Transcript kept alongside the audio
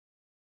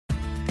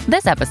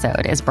This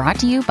episode is brought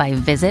to you by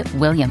Visit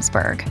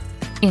Williamsburg.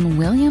 In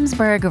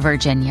Williamsburg,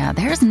 Virginia,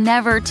 there's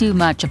never too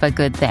much of a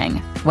good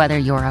thing. Whether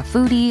you're a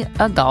foodie,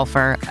 a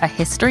golfer, a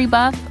history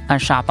buff, a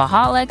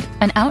shopaholic,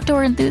 an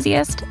outdoor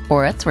enthusiast,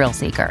 or a thrill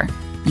seeker,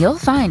 you'll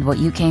find what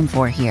you came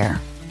for here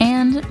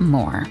and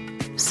more.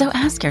 So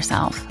ask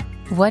yourself,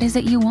 what is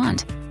it you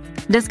want?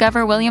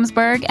 Discover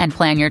Williamsburg and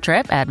plan your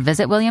trip at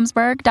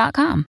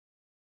visitwilliamsburg.com.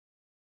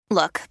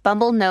 Look,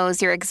 Bumble knows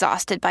you're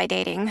exhausted by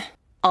dating.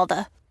 All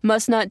the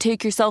must not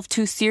take yourself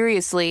too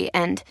seriously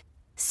and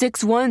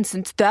 6'1"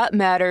 since that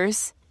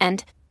matters.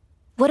 And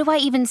what do I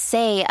even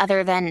say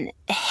other than,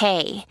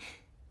 hey?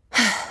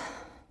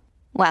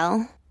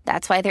 Well,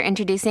 that's why they're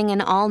introducing an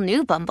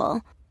all-new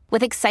Bumble,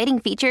 with exciting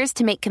features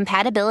to make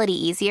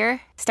compatibility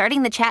easier,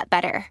 starting the chat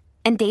better,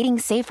 and dating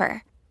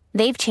safer.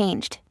 They've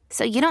changed,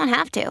 so you don't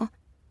have to.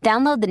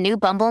 Download the new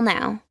Bumble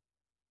now.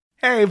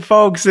 Hey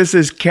folks, this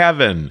is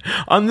Kevin.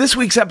 On this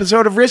week's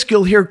episode of Risk,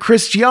 you'll hear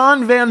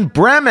Christian Van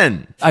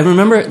Bremen. I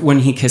remember when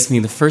he kissed me,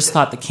 the first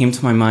thought that came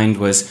to my mind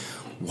was,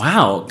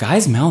 wow,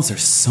 guys' mouths are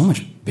so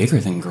much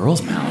bigger than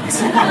girls' mouths.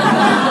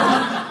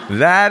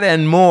 That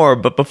and more.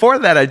 But before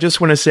that, I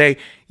just want to say,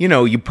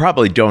 you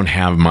probably don't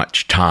have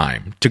much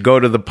time to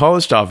go to the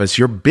post office.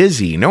 You're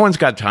busy. No one's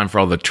got time for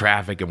all the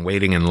traffic and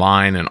waiting in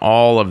line and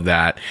all of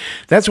that.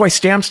 That's why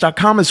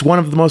Stamps.com is one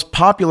of the most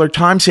popular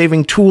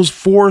time-saving tools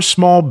for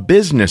small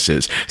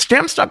businesses.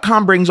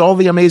 Stamps.com brings all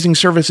the amazing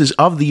services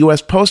of the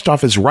U.S. Post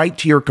Office right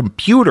to your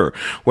computer.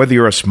 Whether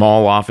you're a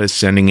small office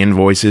sending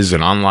invoices,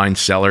 an online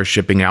seller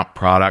shipping out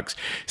products,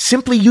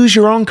 simply use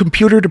your own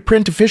computer to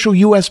print official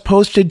U.S.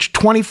 postage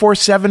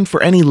 24/7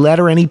 for any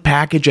letter, any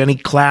package, any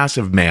class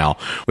of mail.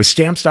 With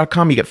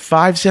Stamps.com, you get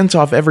 5 cents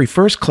off every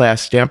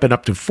first-class stamp and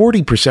up to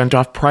 40%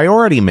 off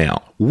priority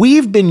mail.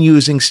 We've been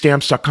using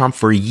Stamps.com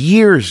for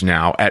years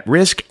now at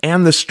Risk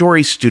and the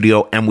Story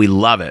Studio, and we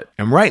love it.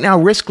 And right now,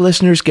 Risk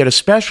listeners get a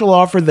special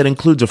offer that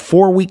includes a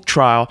 4-week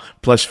trial,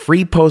 plus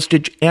free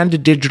postage and a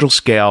digital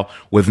scale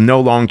with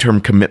no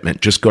long-term commitment.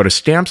 Just go to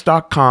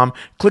Stamps.com,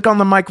 click on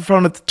the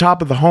microphone at the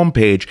top of the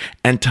homepage,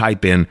 and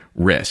type in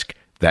Risk.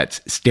 That's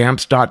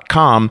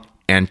Stamps.com,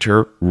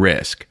 enter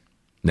Risk.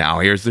 Now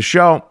here's the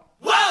show.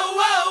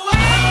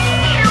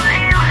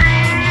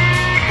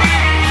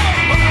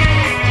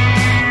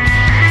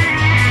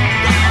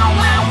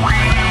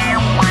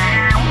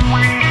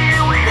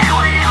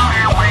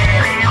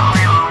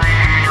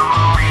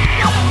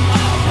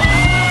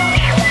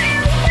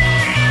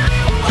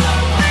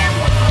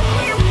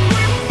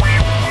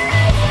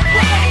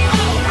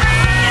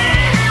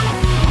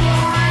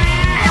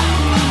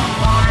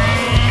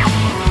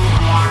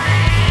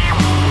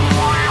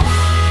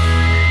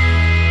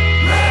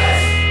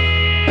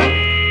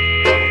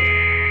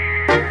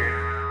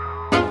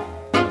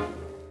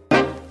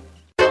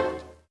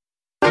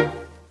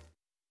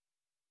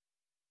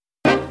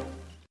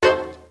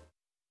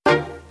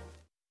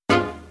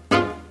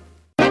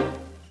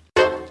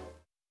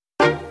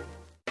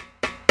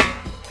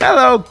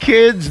 Hello,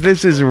 kids.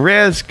 This is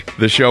Risk,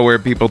 the show where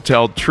people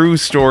tell true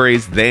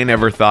stories they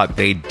never thought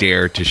they'd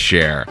dare to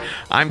share.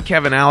 I'm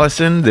Kevin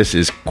Allison. This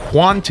is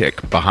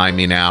Quantic behind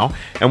me now,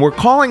 and we're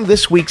calling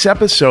this week's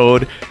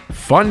episode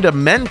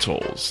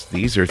Fundamentals.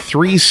 These are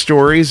 3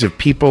 stories of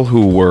people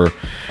who were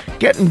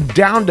getting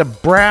down to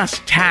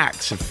brass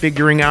tacks of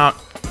figuring out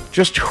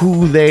just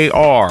who they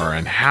are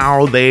and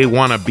how they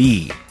want to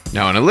be.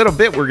 Now, in a little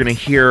bit, we're going to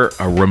hear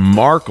a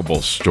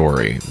remarkable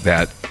story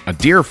that a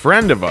dear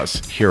friend of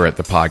us here at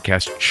the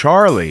podcast,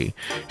 Charlie,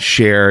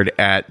 shared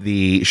at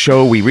the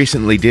show we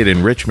recently did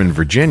in Richmond,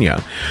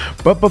 Virginia.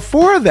 But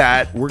before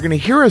that, we're going to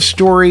hear a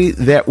story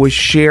that was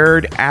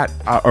shared at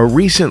a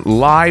recent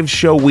live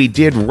show we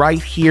did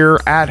right here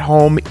at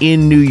home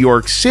in New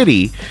York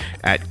City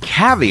at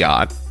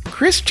Caveat.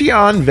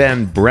 Christian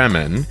Van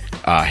Bremen,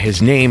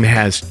 his name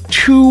has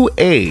 2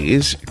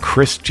 A's,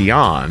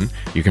 Christian.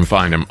 You can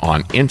find him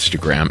on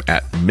Instagram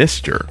at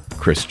Mr.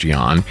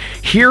 Christian.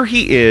 Here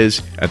he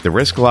is at the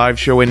Risk Live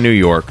show in New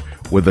York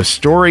with a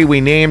story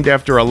we named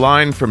after a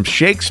line from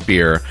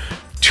Shakespeare,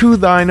 "To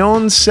thine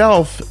own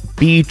self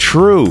be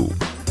true."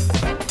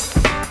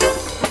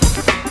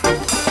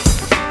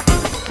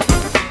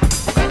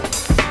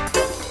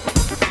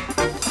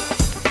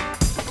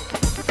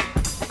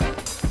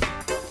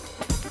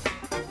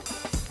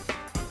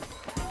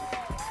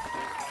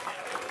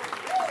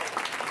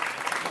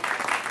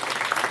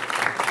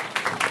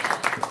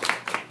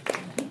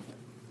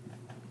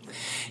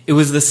 It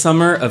was the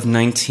summer of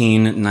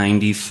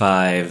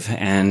 1995,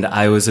 and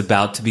I was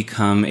about to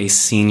become a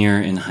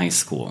senior in high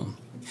school.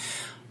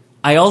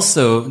 I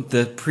also,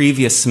 the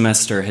previous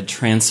semester, had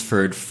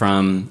transferred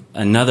from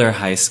another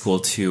high school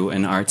to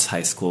an arts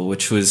high school,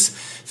 which was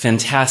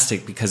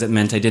fantastic because it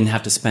meant I didn't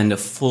have to spend a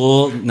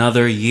full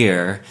another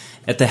year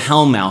at the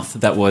hellmouth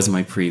that was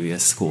my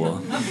previous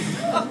school.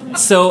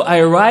 So I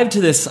arrived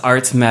to this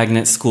arts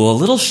magnet school a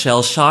little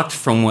shell-shocked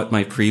from what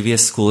my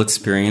previous school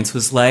experience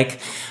was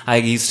like. I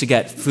used to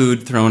get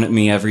food thrown at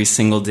me every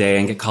single day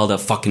and get called a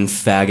fucking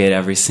faggot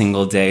every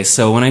single day.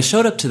 So when I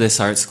showed up to this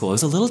art school, I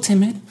was a little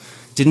timid,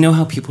 Didn't know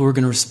how people were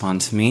going to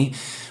respond to me.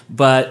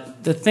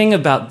 But the thing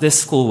about this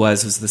school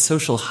was the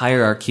social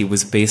hierarchy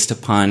was based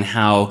upon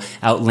how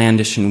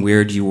outlandish and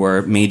weird you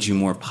were made you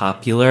more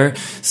popular.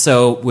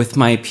 So with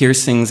my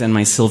piercings and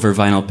my silver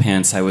vinyl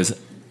pants, I was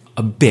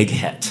a big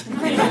hit.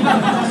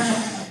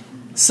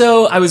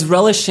 So I was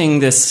relishing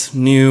this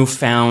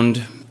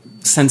newfound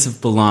sense of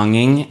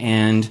belonging,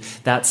 and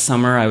that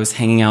summer I was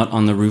hanging out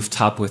on the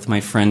rooftop with my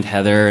friend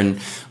Heather, and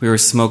we were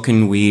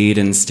smoking weed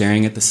and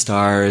staring at the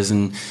stars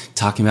and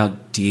talking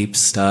about deep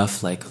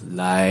stuff like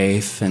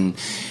life, and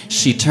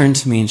she turned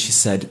to me and she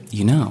said,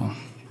 "You know,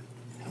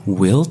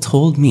 Will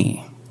told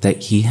me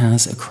that he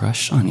has a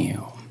crush on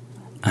you."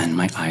 And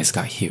my eyes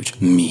got huge.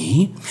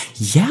 "Me?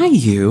 Yeah,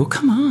 you.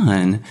 Come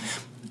on.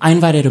 I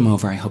invited him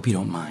over. I hope you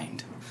don't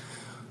mind."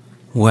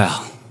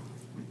 Well,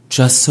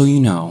 just so you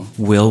know,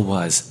 Will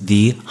was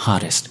the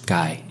hottest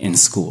guy in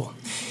school.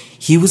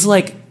 He was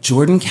like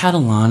Jordan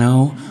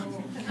Catalano,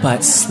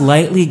 but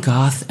slightly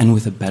goth and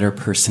with a better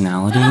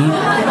personality.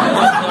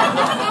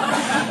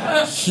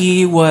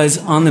 He was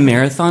on the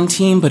marathon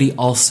team, but he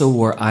also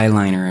wore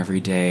eyeliner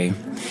every day.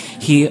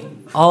 He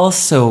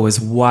also was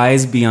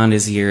wise beyond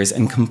his years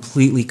and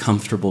completely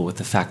comfortable with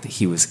the fact that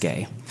he was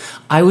gay.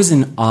 I was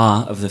in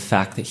awe of the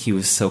fact that he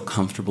was so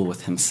comfortable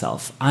with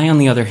himself. I, on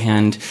the other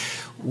hand,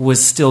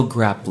 was still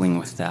grappling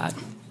with that.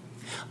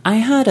 I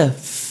had a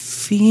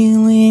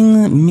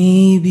feeling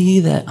maybe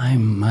that I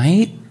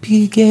might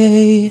be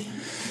gay.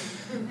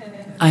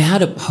 I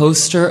had a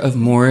poster of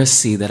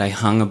Morrissey that I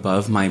hung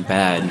above my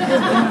bed.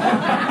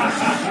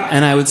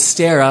 And I would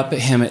stare up at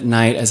him at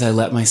night as I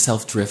let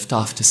myself drift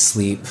off to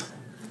sleep.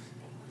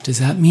 Does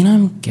that mean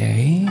I'm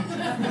gay?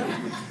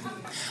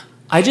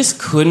 I just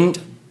couldn't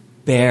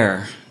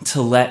bear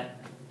to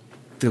let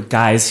the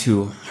guys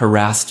who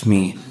harassed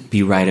me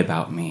be right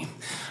about me.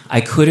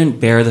 I couldn't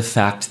bear the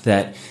fact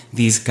that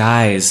these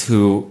guys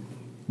who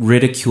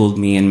ridiculed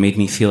me and made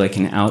me feel like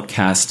an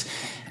outcast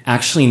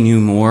actually knew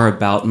more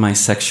about my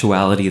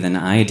sexuality than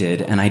I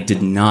did, and I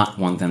did not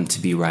want them to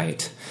be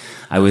right.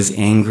 I was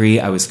angry,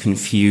 I was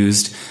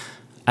confused.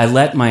 I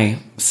let my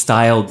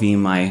style be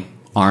my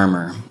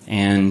armor,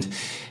 and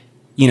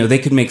they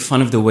could make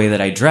fun of the way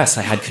that I dress.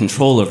 I had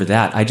control over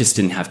that. I just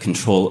didn't have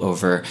control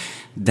over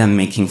them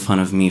making fun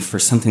of me for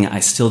something I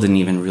still didn't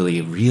even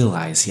really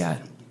realize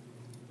yet.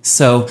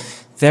 So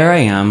there I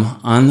am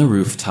on the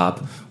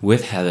rooftop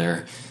with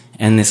Heather,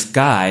 and this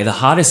guy,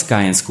 the hottest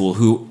guy in school,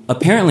 who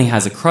apparently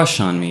has a crush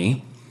on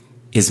me,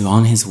 is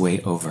on his way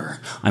over.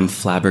 I'm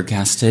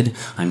flabbergasted,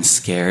 I'm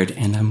scared,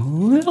 and I'm a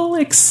little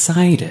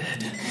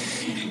excited.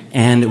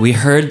 And we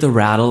heard the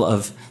rattle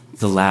of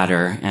the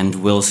ladder, and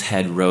Will's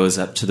head rose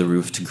up to the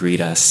roof to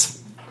greet us.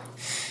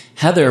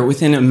 Heather,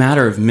 within a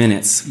matter of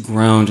minutes,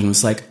 groaned and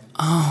was like,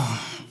 "Oh,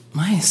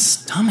 my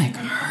stomach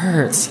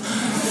hurts.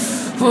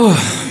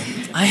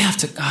 I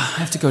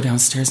have to go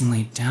downstairs and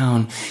lay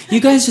down. You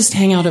guys just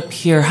hang out up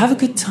here. Have a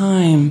good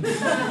time."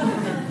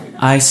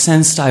 I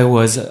sensed I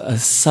was a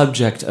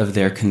subject of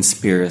their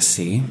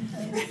conspiracy.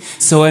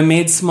 So I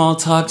made small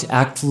talk to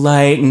act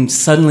light, and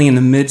suddenly in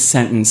the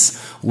mid-sentence,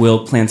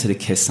 Will planted a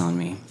kiss on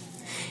me.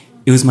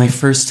 It was my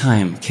first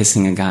time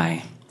kissing a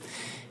guy.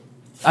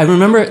 I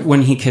remember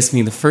when he kissed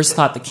me, the first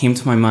thought that came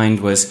to my mind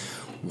was,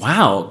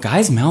 wow,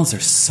 guys' mouths are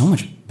so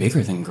much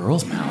bigger than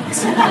girls'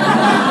 mouths.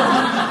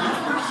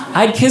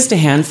 I'd kissed a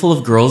handful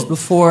of girls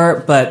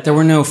before, but there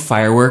were no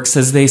fireworks,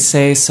 as they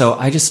say, so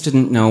I just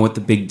didn't know what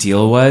the big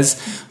deal was.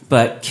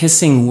 But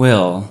kissing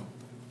Will,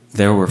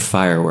 there were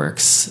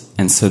fireworks.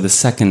 And so the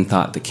second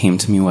thought that came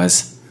to me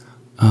was,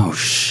 oh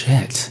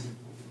shit,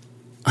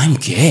 I'm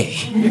gay.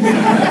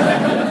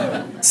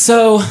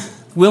 So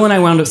Will and I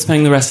wound up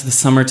spending the rest of the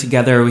summer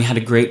together. We had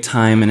a great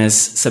time, and as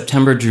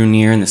September drew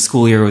near and the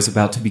school year was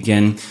about to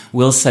begin,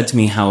 Will said to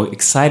me how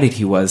excited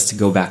he was to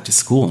go back to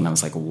school. And I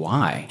was like,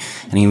 why?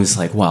 And he was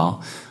like,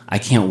 well, I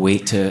can't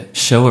wait to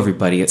show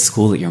everybody at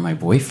school that you're my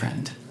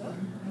boyfriend.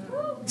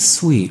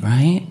 Sweet,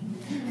 right?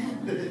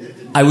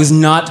 I was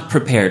not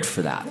prepared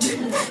for that.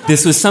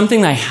 This was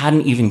something I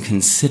hadn't even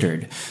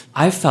considered.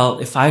 I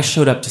felt if I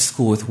showed up to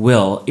school with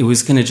Will, it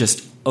was going to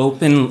just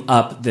open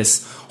up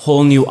this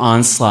whole new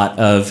onslaught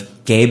of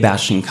gay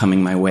bashing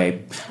coming my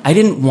way. I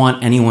didn't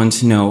want anyone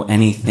to know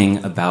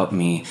anything about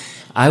me.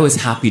 I was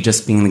happy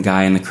just being the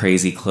guy in the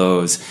crazy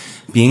clothes.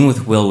 Being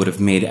with Will would have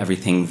made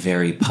everything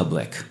very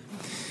public.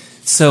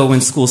 So when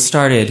school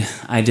started,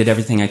 I did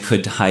everything I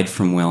could to hide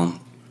from Will.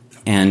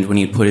 And when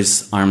he'd put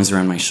his arms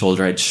around my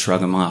shoulder, I'd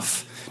shrug him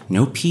off.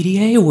 No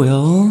PDA,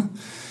 Will.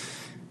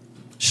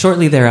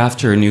 Shortly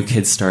thereafter, a new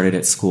kid started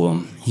at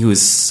school. He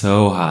was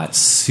so hot,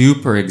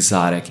 super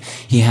exotic.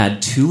 He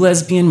had 2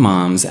 lesbian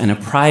moms and a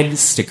pride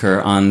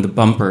sticker on the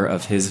bumper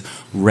of his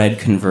red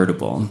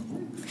convertible.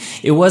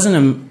 It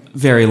wasn't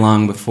very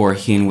long before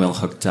he and Will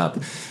hooked up,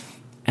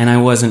 and I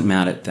wasn't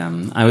mad at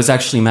them. I was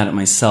actually mad at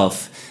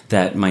myself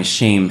that my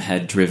shame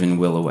had driven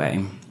Will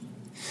away.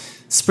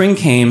 Spring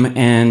came,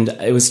 and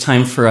it was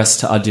time for us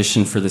to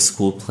audition for the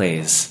school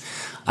plays.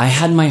 I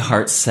had my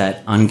heart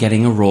set on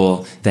getting a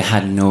role that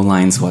had no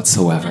lines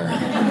whatsoever.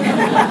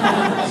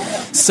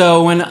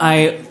 So when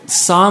I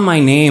saw my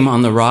name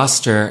on the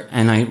roster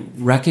and I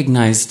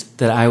recognized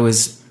that I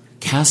was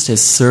cast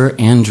as Sir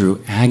Andrew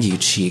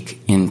Aguecheek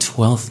in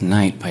Twelfth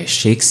Night by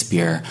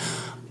Shakespeare,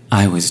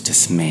 I was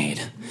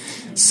dismayed.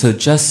 So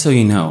just so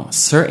you know,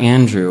 Sir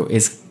Andrew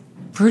is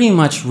pretty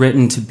much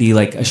written to be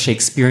like a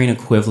Shakespearean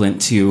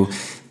equivalent to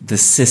the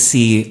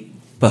sissy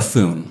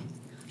buffoon.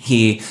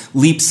 He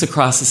leaps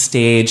across the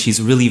stage, he's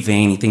really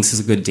vain, he thinks he's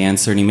a good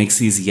dancer, and he makes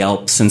these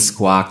yelps and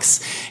squawks,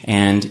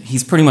 and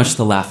he's pretty much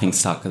the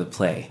laughingstock of the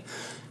play.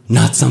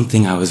 Not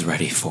something I was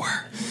ready for.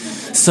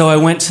 So I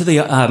went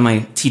to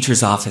my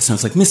teacher's office, and I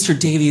was like, Mr.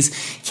 Davies,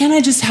 can't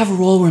I just have a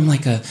role where I'm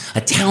like a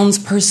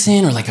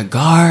townsperson or like a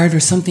guard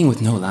or something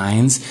with no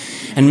lines?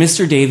 And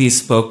Mr.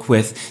 Davies spoke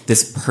with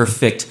this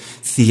perfect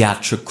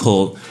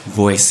theatrical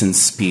voice and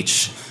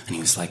speech, and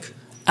he was like,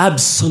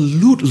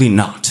 absolutely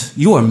not.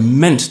 You are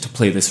meant to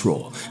play this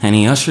role. And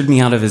he ushered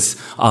me out of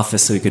his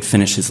office so he could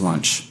finish his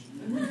lunch.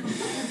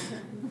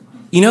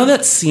 You know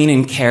that scene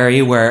in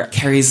Carrie where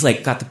Carrie's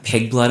like got the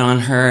pig blood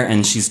on her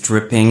and she's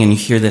dripping and you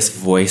hear this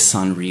voice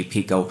on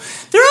repeat go,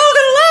 they're all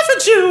gonna laugh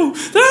at you!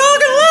 They're all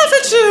gonna laugh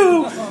at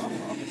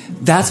you!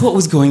 That's what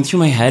was going through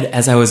my head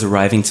as I was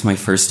arriving to my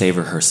first day of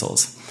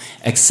rehearsals.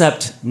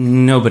 Except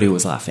nobody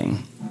was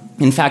laughing.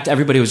 In fact,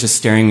 everybody was just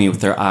staring at me with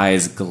their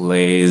eyes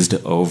glazed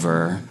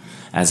over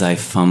as I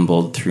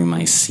fumbled through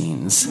my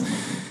scenes.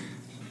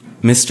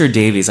 Mr.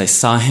 Davies, I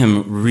saw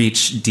him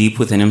reach deep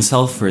within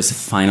himself for his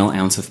final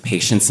ounce of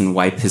patience and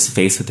wipe his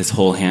face with his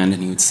whole hand,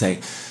 and he would say,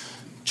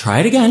 try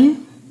it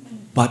again,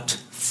 but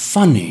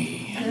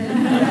funny.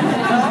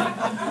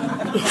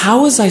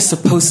 How was I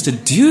supposed to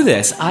do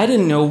this? I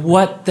didn't know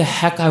what the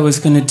heck I was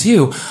going to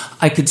do.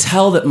 I could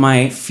tell that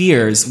my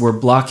fears were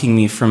blocking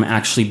me from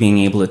actually being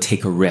able to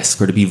take a risk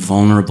or to be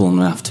vulnerable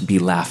enough to be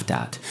laughed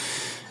at.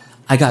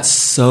 I got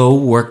so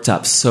worked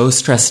up, so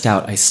stressed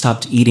out, I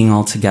stopped eating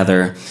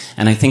altogether,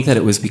 and I think that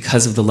it was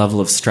because of the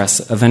level of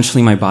stress.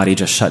 Eventually my body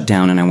just shut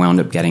down and I wound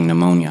up getting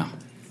pneumonia.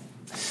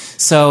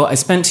 So I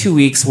spent 2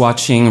 weeks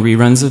watching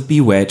reruns of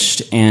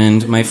Bewitched,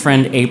 and my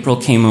friend April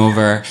came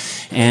over,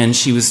 and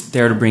she was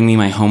there to bring me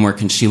my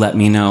homework, and she let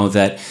me know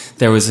that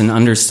there was an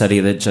understudy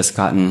that just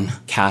gotten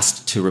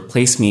cast to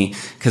replace me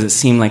because it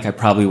seemed like I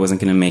probably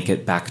wasn't going to make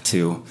it back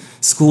to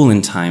school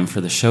in time for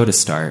the show to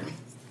start.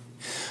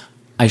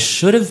 I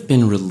should have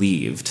been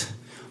relieved,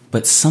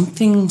 but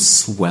something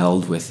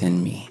swelled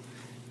within me.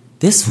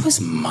 This was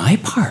my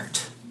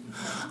part.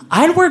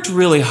 I'd worked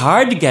really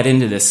hard to get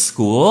into this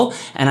school,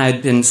 and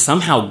I'd been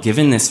somehow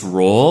given this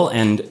role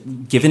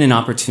and given an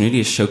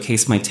opportunity to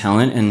showcase my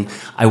talent, and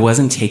I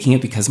wasn't taking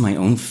it because of my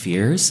own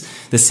fears,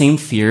 the same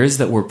fears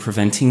that were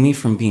preventing me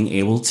from being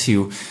able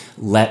to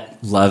let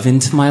love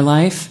into my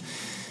life.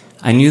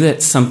 I knew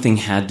that something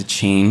had to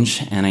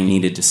change, and I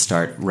needed to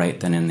start right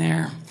then and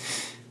there.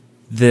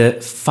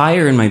 The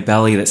fire in my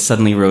belly that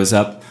suddenly rose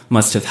up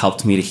must have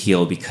helped me to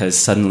heal, because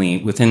suddenly,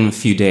 within a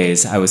few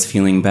days, I was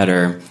feeling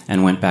better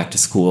and went back to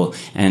school,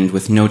 and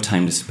with no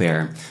time to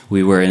spare,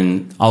 we were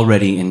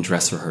already in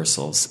dress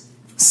rehearsals.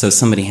 So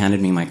somebody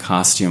handed me my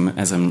costume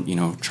as I'm,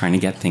 trying to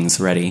get things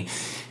ready.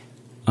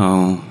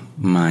 Oh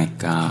my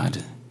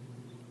God.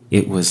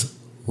 It was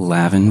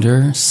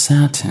lavender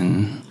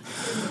satin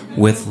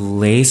with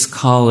lace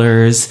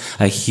collars,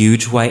 a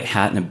huge white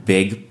hat, and a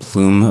big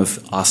plume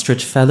of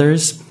ostrich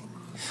feathers.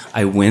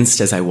 I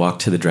winced as I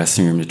walked to the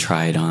dressing room to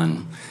try it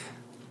on.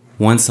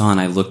 Once on,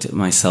 I looked at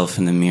myself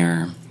in the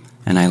mirror,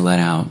 and I let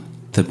out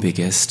the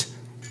biggest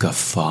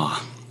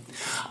guffaw.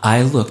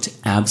 I looked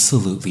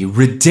absolutely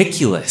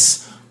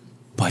ridiculous,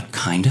 but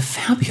kind of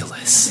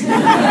fabulous.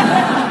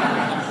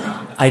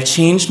 I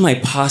changed my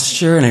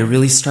posture, and I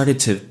really started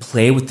to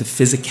play with the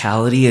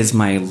physicality as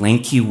my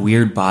lanky,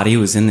 weird body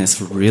was in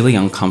this really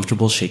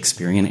uncomfortable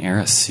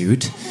Shakespearean-era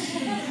suit.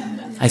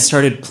 I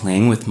started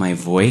playing with my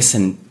voice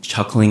and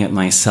chuckling at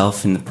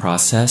myself in the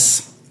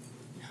process.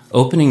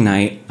 Opening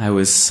night, I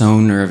was so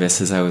nervous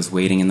as I was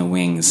waiting in the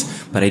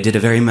wings, but I did a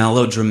very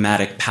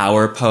melodramatic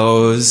power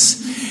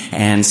pose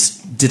and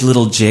did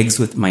little jigs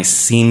with my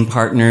scene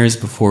partners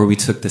before we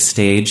took the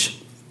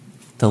stage.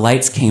 The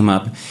lights came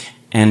up,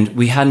 and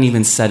we hadn't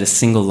even said a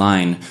single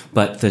line,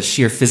 but the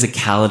sheer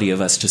physicality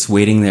of us just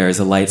waiting there as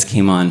the lights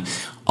came on,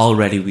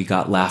 already we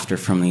got laughter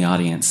from the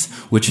audience,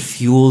 which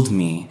fueled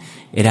me.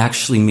 It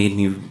actually made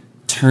me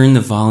turn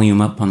the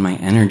volume up on my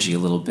energy a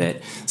little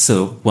bit.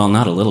 So, well,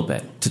 not a little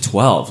bit, to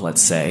 12,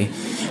 let's say.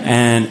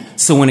 And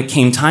so when it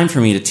came time for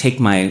me to take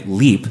my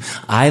leap,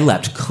 I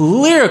leapt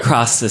clear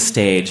across the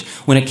stage.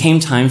 When it came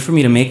time for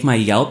me to make my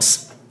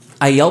yelps,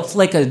 I yelped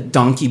like a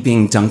donkey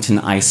being dunked in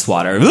ice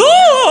water.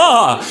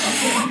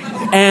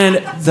 And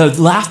the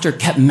laughter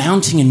kept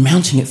mounting and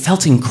mounting. It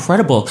felt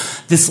incredible.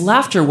 This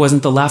laughter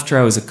wasn't the laughter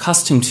I was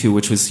accustomed to,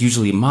 which was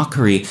usually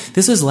mockery.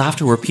 This was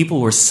laughter where people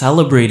were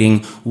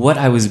celebrating what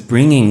I was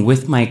bringing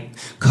with my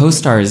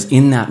co-stars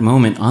in that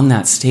moment on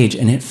that stage,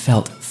 and it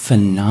felt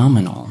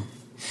phenomenal.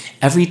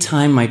 Every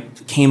time I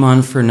came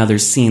on for another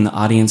scene, the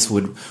audience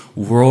would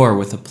roar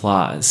with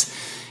applause.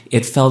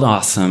 It felt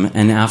awesome,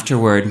 and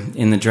afterward,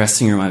 in the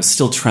dressing room, I was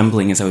still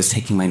trembling as I was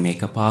taking my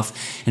makeup off,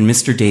 and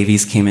Mr.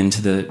 Davies came into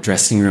the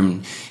dressing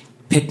room,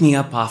 picked me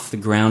up off the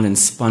ground, and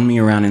spun me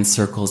around in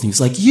circles, and he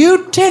was like,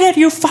 "You did it!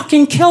 You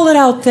fucking killed it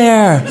out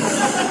there!"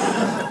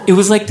 It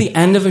was like the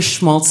end of a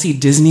schmaltzy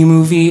Disney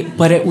movie,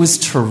 but it was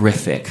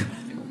terrific.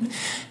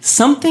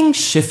 Something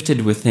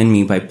shifted within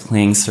me by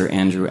playing Sir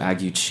Andrew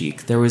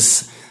Aguecheek.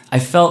 I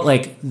felt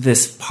like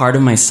this part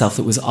of myself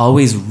that was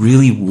always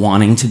really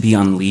wanting to be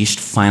unleashed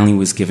finally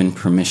was given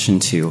permission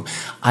to.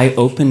 I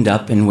opened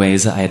up in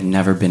ways that I had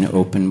never been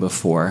open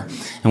before.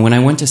 And when I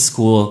went to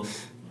school,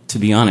 to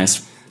be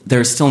honest,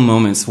 there are still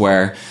moments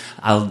where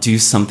I'll do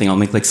something, I'll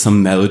make like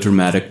some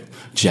melodramatic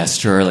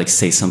gesture or like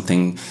say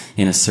something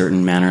in a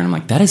certain manner, and I'm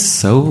like, that is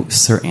so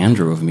Sir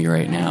Andrew of me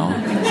right now.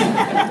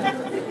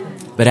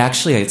 But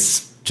actually,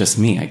 it's just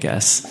me, I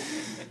guess.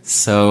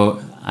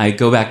 So I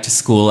go back to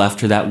school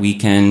after that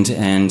weekend,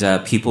 and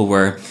people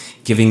were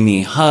giving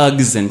me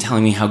hugs and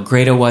telling me how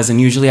great I was,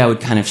 and usually I would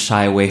kind of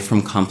shy away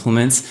from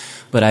compliments,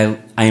 but I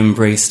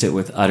embraced it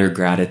with utter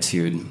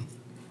gratitude.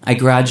 I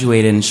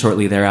graduated and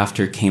shortly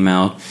thereafter came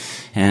out,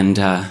 and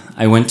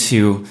I went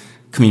to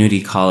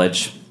community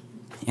college.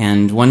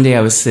 And one day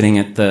I was sitting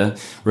at the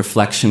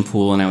reflection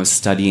pool, and I was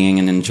studying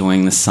and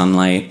enjoying the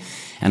sunlight,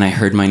 and I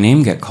heard my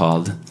name get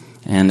called,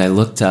 and I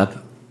looked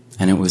up,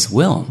 and it was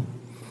Will.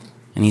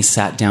 And he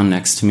sat down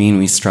next to me, and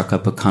we struck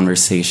up a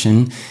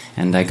conversation,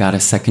 and I got a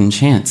second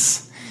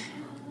chance.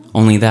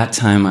 Only that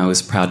time I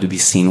was proud to be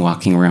seen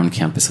walking around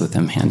campus with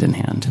him hand in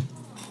hand.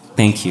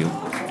 Thank you.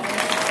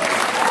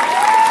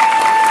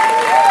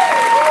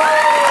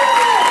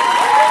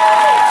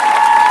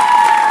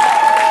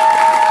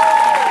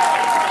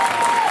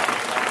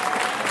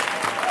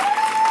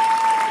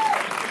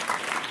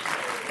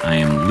 I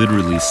am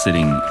literally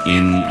sitting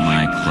in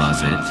my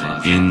closet,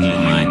 in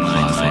my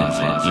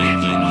closet, in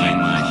my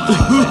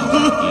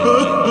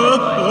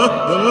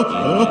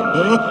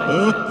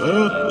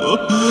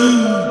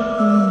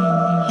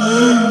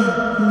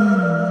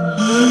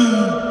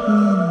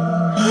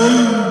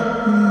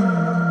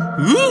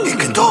He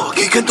can talk,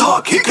 he can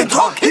talk, he can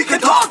talk, he can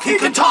talk, he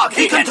can talk,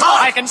 he can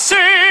talk. I can sing.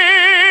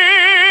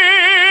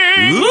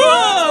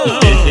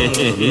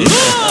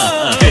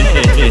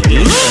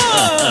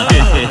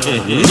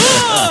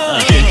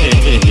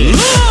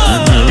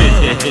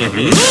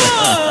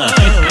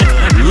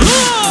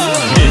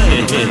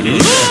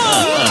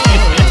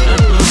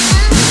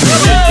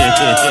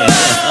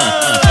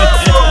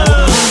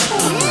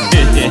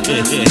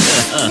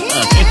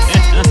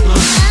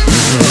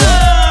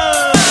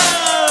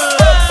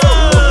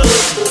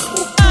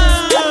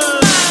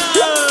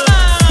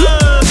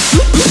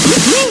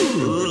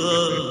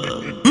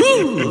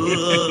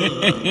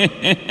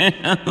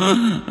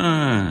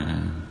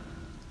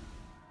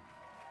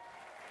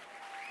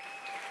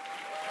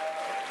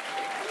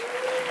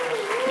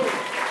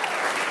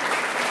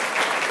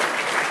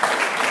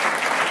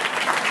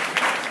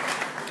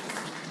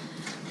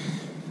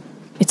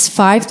 It's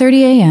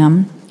 5:30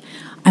 a.m.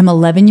 I'm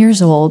 11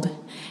 years old,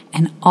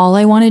 and all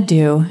I want to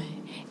do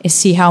is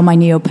see how my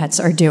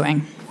Neopets are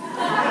doing.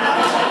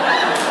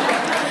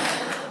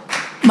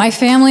 My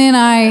family and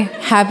I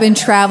have been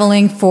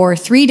traveling for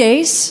 3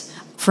 days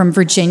from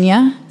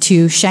Virginia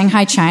to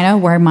Shanghai, China,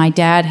 where my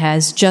dad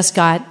has just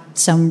got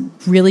some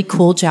really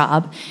cool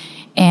job.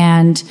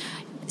 And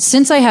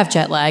since I have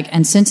jet lag,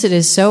 and since it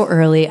is so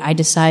early, I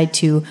decide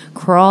to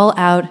crawl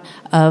out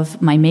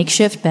of my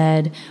makeshift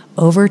bed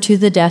over to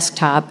the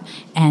desktop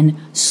and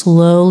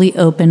slowly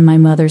open my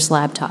mother's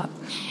laptop.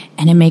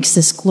 And it makes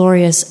this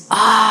glorious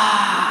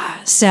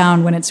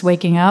sound when it's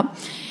waking up.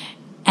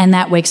 And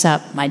that wakes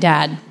up my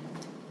dad.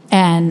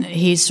 And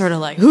he's sort of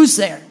like, "Who's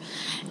there?"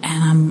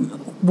 And I'm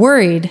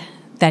worried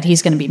that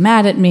he's going to be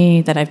mad at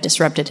me, that I've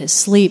disrupted his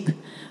sleep.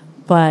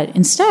 But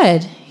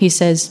instead, he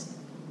says,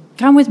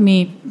 "Come with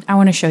me. I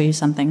want to show you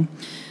something."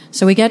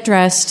 So we get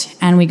dressed,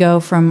 and we go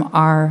from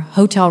our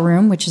hotel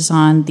room, which is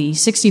on the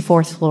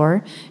 64th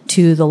floor,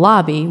 to the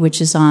lobby,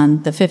 which is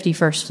on the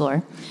 51st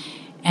floor.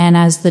 And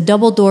as the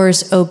double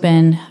doors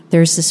open,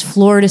 there's this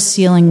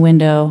floor-to-ceiling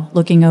window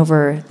looking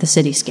over the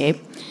cityscape.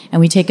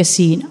 And we take a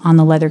seat on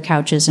the leather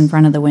couches in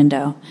front of the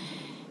window.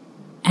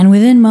 And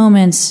within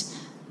moments,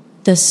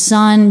 the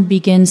sun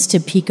begins to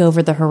peek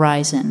over the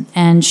horizon.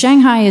 And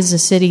Shanghai is a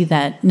city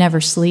that never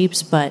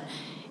sleeps, but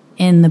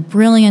in the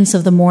brilliance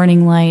of the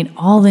morning light,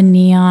 all the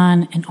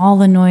neon and all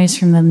the noise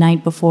from the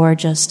night before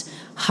just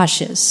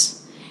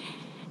hushes.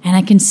 And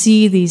I can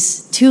see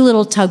these two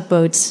little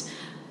tugboats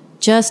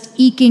just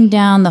eking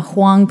down the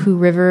Huangpu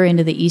River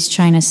into the East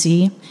China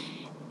Sea.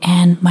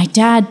 And my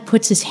dad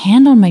puts his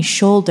hand on my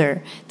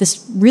shoulder, this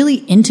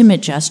really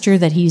intimate gesture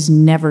that he's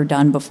never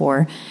done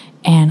before.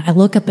 And I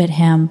look up at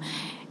him,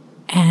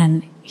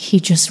 and he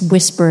just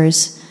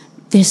whispers,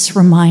 "This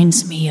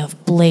reminds me of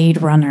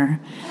Blade Runner."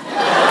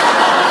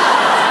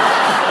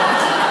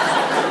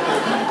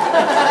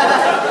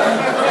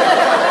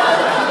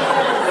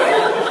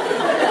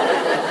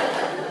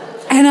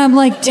 And I'm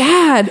like,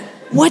 "Dad,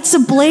 what's a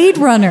Blade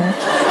Runner?"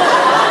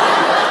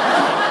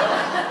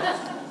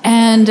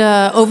 And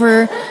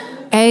over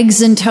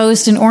eggs and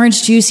toast and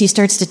orange juice, he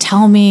starts to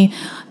tell me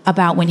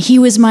about when he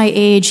was my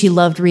age, he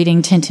loved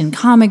reading Tintin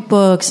comic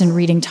books and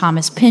reading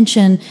Thomas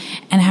Pynchon,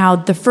 and how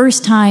the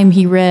first time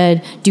he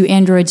read Do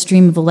Androids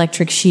Dream of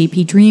Electric Sheep,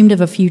 he dreamed of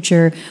a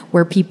future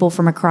where people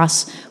from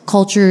across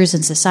cultures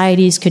and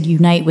societies could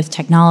unite with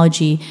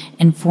technology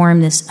and form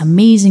this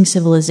amazing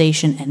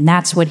civilization, and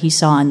that's what he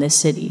saw in this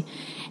city.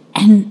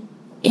 And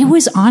it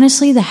was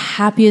honestly the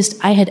happiest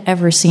I had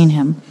ever seen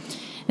him.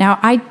 Now,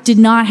 I did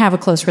not have a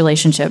close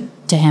relationship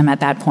to him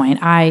at that point.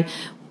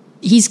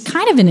 He's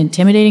kind of an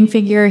intimidating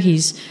figure.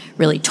 He's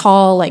really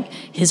tall, like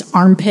his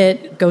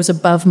armpit goes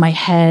above my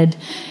head.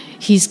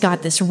 He's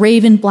got this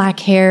raven black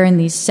hair and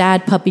these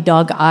sad puppy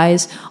dog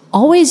eyes,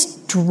 always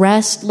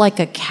dressed like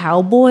a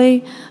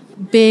cowboy,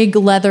 big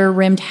leather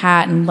rimmed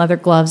hat and leather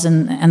gloves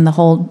and the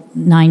whole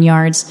 9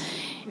 yards.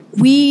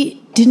 We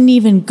didn't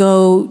even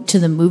go to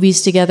the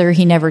movies together.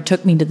 He never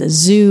took me to the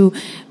zoo.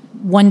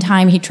 One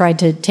time he tried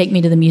to take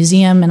me to the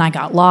museum and I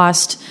got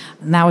lost,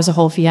 and that was a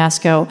whole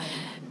fiasco.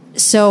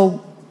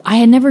 So I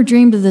had never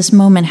dreamed of this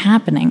moment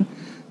happening.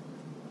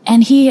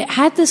 And he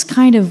had this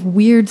kind of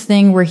weird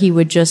thing where he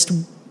would just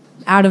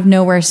out of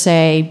nowhere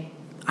say,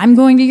 I'm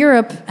going to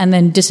Europe, and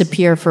then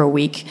disappear for a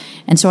week.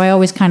 And so I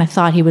always kind of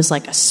thought he was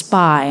like a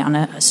spy on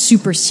a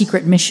super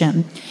secret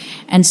mission.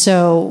 And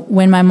so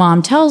when my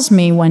mom tells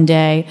me one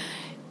day,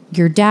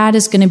 your dad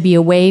is going to be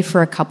away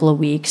for a couple of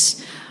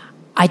weeks,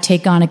 I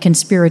take on a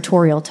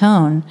conspiratorial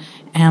tone.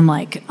 And I'm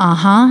like,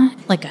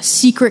 like a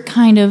secret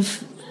kind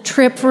of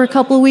trip for a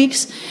couple of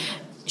weeks.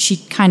 She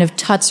kind of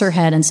tuts her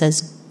head and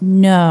says,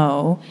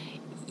 no,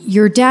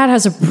 your dad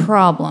has a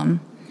problem,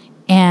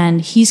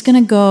 and he's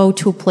going to go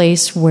to a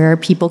place where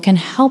people can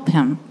help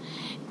him.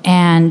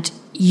 And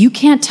you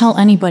can't tell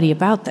anybody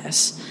about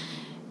this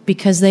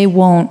because they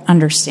won't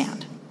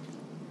understand.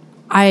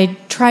 I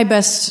try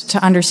best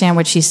to understand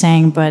what she's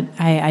saying, but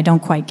I don't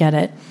quite get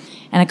it.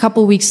 And a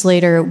couple of weeks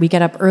later, we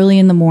get up early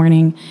in the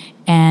morning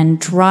and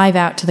drive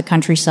out to the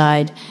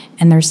countryside,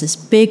 and there's this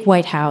big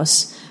white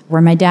house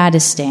where my dad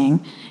is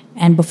staying.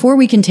 And before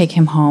we can take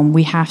him home,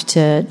 we have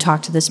to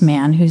talk to this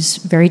man who's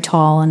very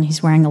tall and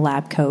he's wearing a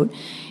lab coat.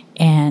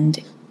 And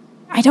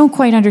I don't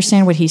quite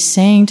understand what he's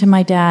saying to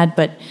my dad,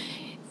 but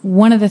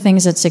one of the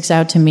things that sticks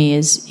out to me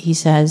is he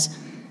says,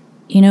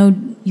 you know,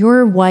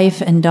 your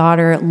wife and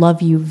daughter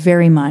love you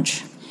very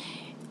much.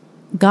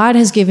 God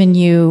has given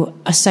you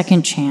a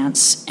second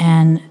chance,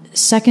 and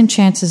second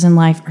chances in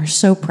life are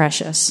so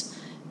precious.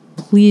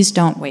 Please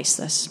don't waste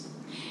this.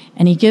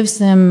 And he gives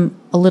them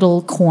a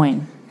little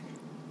coin.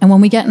 And when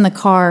we get in the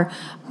car,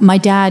 my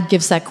dad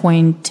gives that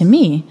coin to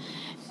me.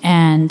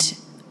 And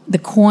the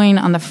coin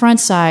on the front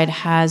side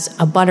has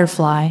a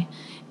butterfly,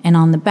 and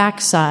on the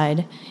back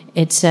side,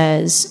 it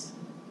says,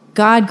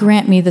 God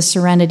grant me the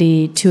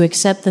serenity to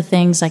accept the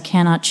things I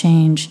cannot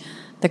change,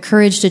 the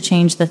courage to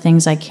change the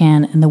things I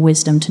can, and the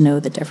wisdom to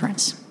know the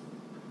difference.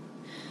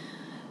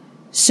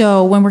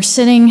 So when we're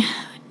sitting,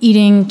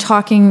 eating,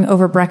 talking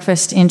over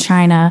breakfast in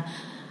China,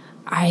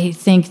 I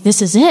think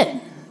this is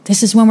it.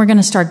 This is when we're going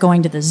to start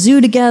going to the zoo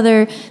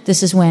together.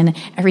 This is when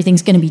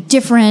everything's going to be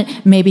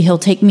different. Maybe he'll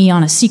take me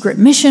on a secret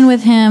mission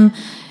with him.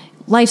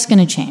 Life's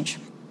going to change.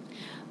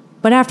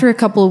 But after a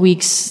couple of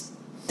weeks,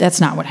 that's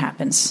not what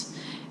happens.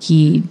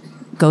 He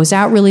goes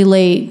out really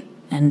late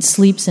and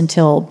sleeps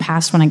until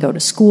past when I go to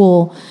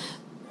school.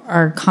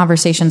 Our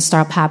conversations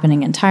stop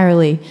happening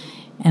entirely,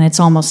 and it's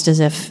almost as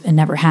if it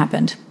never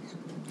happened.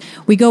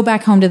 We go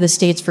back home to the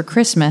States for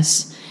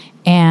Christmas,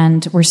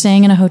 and we're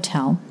staying in a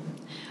hotel.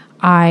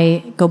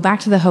 I go back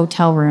to the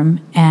hotel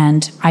room,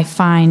 and I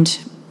find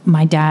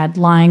my dad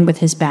lying with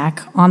his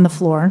back on the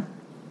floor.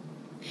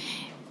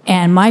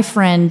 And my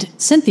friend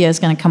Cynthia is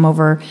going to come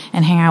over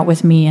and hang out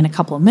with me in a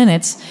couple of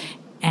minutes,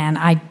 and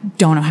I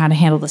don't know how to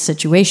handle the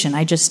situation.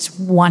 I just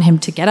want him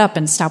to get up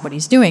and stop what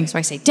he's doing. So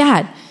I say,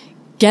 Dad,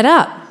 get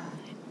up.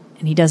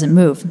 And he doesn't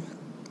move.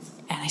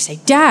 And I say,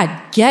 Dad,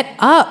 get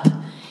up.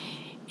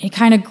 He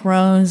kind of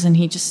groans, and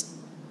he just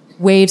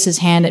waves his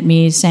hand at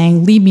me,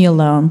 saying, leave me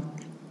alone.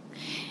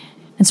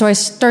 And so I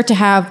start to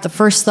have the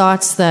first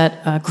thoughts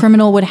that a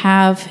criminal would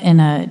have in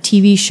a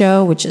TV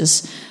show, which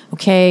is,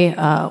 okay,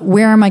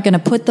 where am I going to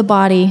put the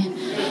body?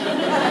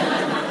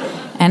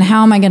 And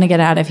how am I going to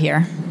get out of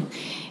here?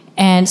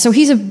 And so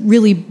he's a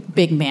really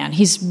big man.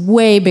 He's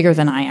way bigger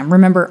than I am.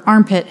 Remember,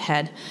 armpit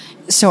head.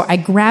 So I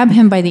grab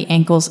him by the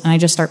ankles and I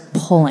just start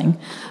pulling.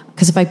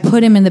 Because if I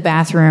put him in the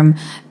bathroom,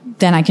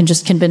 then I can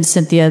just convince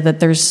Cynthia that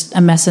there's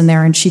a mess in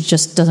there and she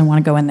just doesn't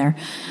want to go in there.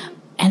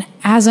 And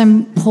as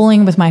I'm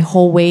pulling with my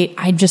whole weight,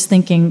 I'm just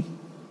thinking,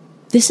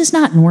 this is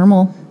not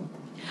normal.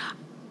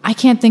 I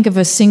can't think of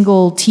a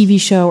single TV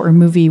show or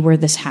movie where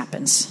this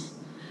happens.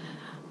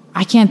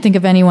 I can't think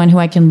of anyone who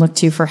I can look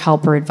to for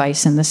help or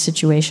advice in this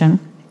situation.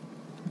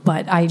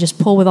 But I just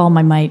pull with all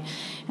my might,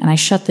 and I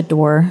shut the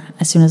door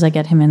as soon as I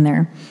get him in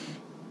there.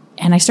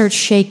 And I start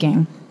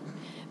shaking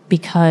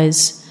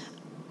because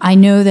I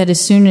know that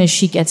as soon as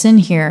she gets in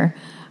here,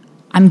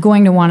 I'm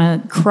going to want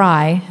to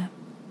cry,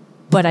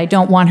 but I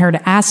don't want her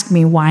to ask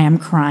me why I'm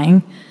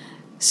crying.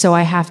 So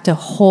I have to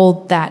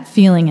hold that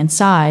feeling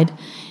inside,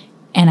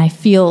 and I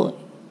feel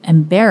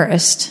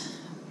embarrassed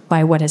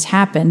by what has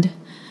happened,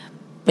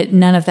 but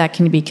none of that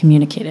can be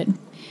communicated.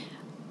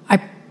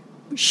 I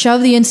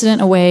shove the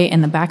incident away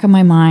in the back of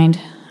my mind.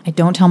 I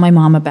don't tell my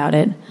mom about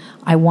it.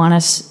 I want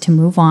us to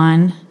move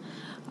on.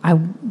 I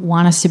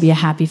want us to be a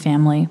happy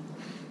family.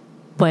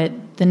 But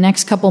the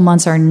next couple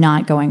months are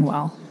not going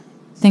well.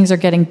 Things are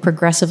getting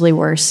progressively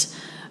worse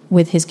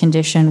with his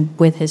condition,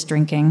 with his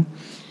drinking.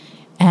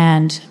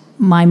 And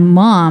my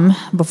mom,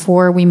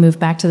 before we moved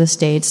back to the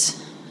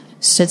States,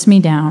 sits me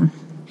down.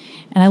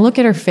 And I look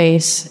at her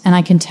face, and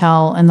I can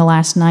tell in the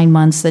last 9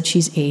 months that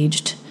she's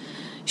aged.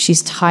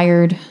 She's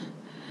tired.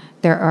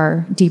 There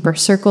are deeper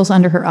circles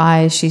under her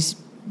eyes. She's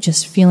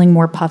just feeling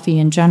more puffy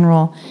in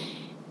general.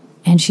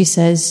 And she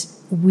says,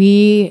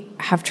 "We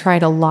have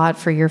tried a lot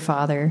for your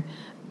father,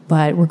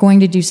 but we're going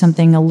to do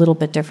something a little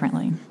bit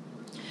differently.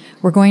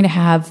 We're going to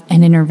have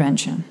an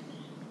intervention."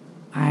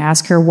 I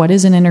ask her, "What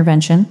is an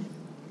intervention?"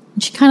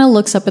 And she kind of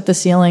looks up at the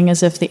ceiling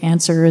as if the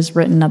answer is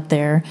written up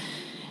there.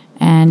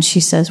 And she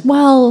says,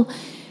 "Well,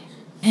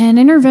 an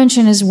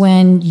intervention is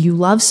when you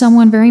love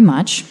someone very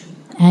much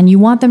and you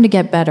want them to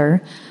get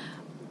better,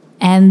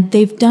 and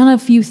they've done a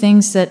few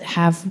things that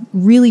have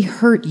really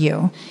hurt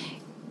you.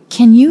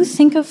 Can you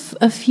think of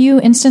a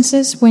few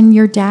instances when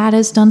your dad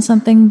has done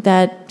something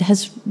that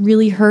has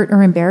really hurt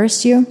or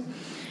embarrassed you?"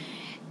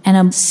 And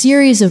a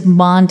series of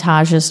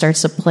montages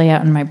starts to play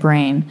out in my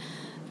brain.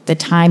 The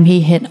time he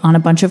hit on a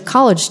bunch of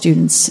college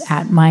students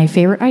at my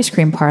favorite ice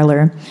cream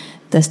parlor.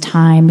 This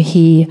time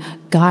he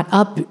got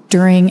up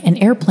during an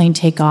airplane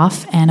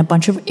takeoff and a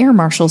bunch of air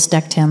marshals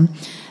decked him.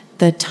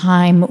 The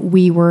time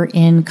we were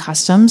in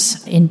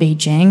customs in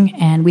Beijing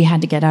and we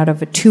had to get out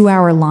of a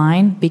 2-hour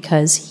line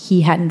because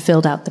he hadn't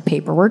filled out the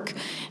paperwork,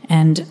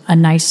 and a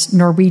nice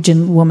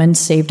Norwegian woman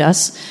saved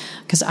us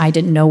because I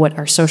didn't know what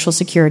our social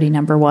security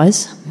number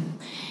was.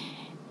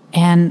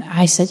 And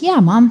I said, "Yeah,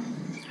 Mom,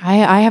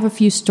 I have a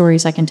few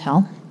stories I can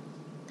tell."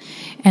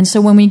 And so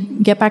when we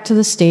get back to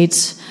the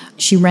States,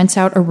 she rents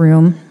out a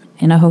room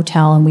in a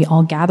hotel, and we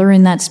all gather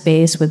in that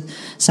space with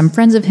some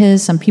friends of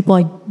his, some people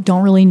I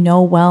don't really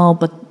know well,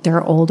 but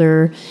they're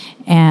older.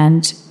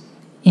 And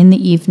in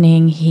the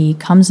evening, he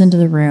comes into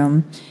the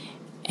room,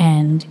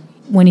 and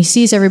when he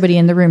sees everybody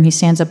in the room, he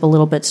stands up a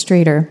little bit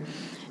straighter,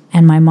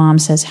 and my mom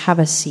says, "Have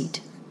a seat."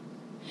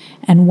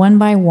 And one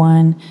by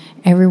one,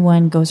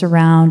 everyone goes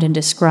around and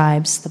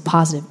describes the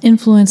positive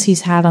influence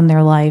he's had on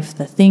their life,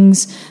 the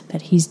things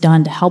that he's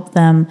done to help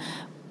them,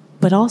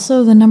 but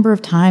also the number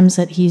of times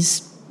that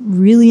he's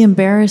really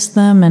embarrassed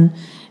them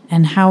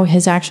and how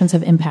his actions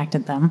have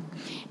impacted them.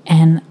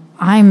 And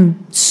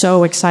I'm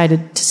so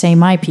excited to say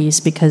my piece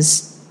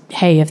because,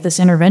 hey, if this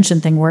intervention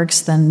thing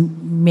works, then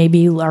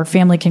maybe our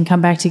family can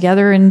come back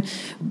together and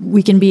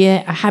we can be a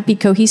happy,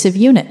 cohesive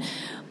unit.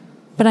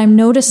 But I'm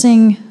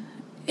noticing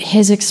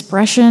his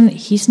expression,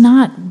 he's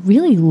not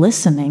really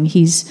listening.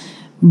 He's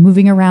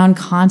moving around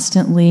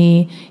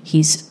constantly.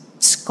 He's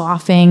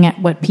scoffing at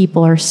what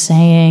people are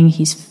saying.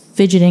 He's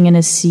fidgeting in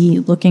his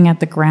seat, looking at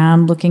the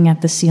ground, looking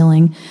at the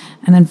ceiling.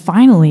 And then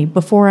finally,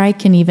 before I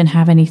can even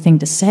have anything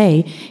to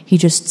say, he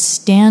just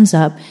stands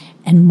up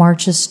and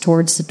marches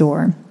towards the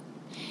door.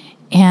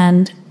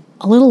 And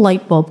a little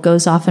light bulb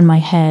goes off in my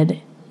head.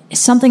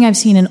 Something I've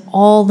seen in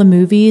all the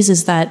movies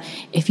is that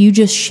if you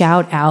just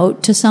shout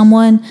out to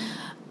someone,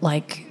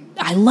 like,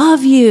 "I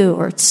love you,"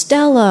 or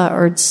 "Stella,"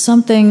 or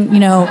something,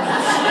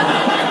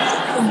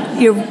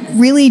 you're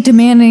really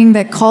demanding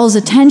that calls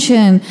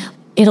attention,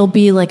 it'll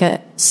be like a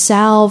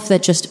salve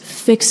that just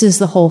fixes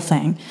the whole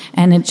thing.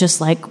 And it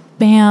just like,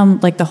 bam,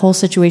 like the whole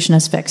situation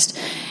is fixed.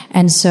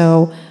 And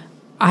so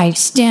I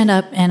stand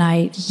up and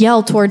I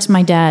yell towards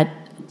my dad,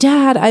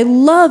 "Dad, I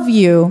love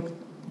you."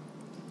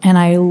 And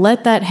I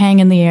let that hang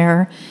in the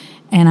air,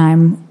 and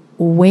I'm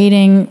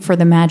waiting for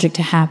the magic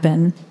to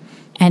happen.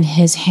 And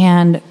his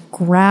hand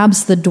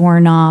grabs the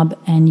doorknob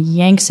and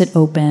yanks it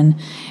open,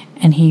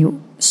 and he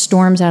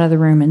storms out of the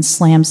room and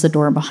slams the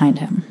door behind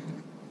him.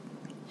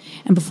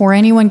 And before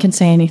anyone can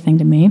say anything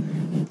to me,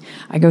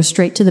 I go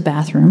straight to the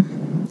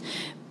bathroom.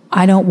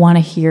 I don't want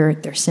to hear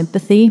their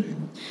sympathy.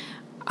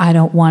 I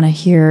don't want to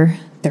hear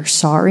they're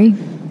sorry.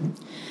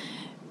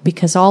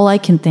 Because all I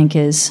can think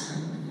is,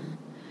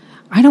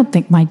 I don't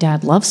think my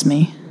dad loves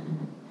me.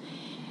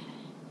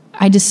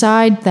 I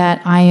decide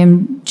that I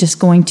am just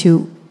going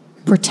to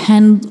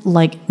pretend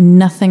like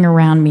nothing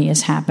around me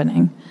is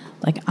happening.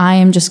 Like I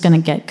am just going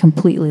to get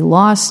completely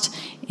lost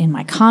in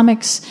my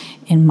comics,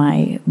 in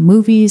my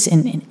movies,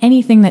 in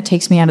anything that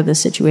takes me out of this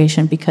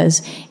situation,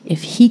 because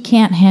if he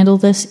can't handle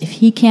this, if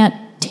he can't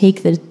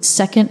take the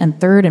second and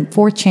third and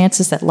fourth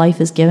chances that life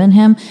has given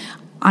him,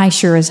 I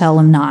sure as hell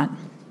am not.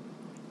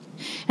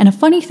 And a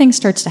funny thing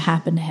starts to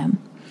happen to him.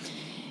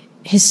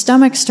 His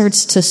stomach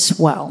starts to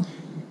swell.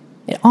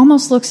 It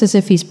almost looks as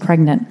if he's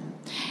pregnant.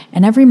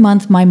 And every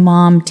month my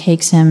mom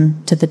takes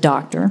him to the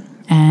doctor,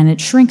 and it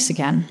shrinks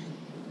again.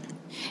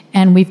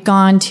 And we've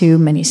gone to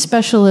many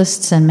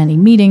specialists and many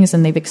meetings,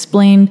 and they've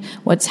explained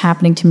what's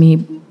happening to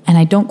me, and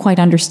I don't quite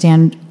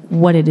understand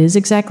what it is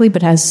exactly,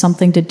 but has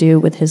something to do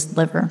with his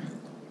liver.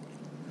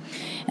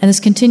 And this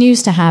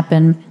continues to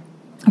happen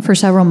for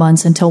several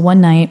months until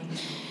one night,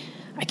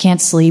 I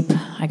can't sleep.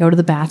 I go to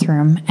the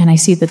bathroom, and I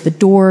see that the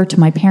door to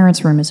my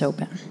parents' room is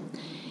open,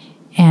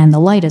 and the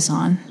light is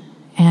on.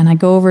 And I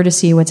go over to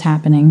see what's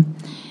happening.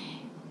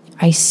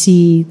 I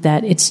see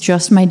that it's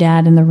just my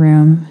dad in the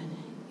room.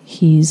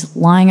 He's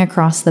lying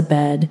across the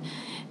bed,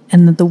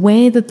 and that the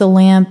way that the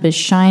lamp is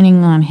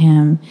shining on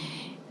him,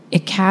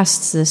 it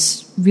casts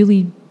this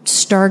really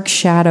stark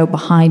shadow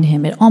behind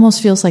him. It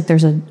almost feels like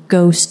there's a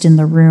ghost in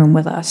the room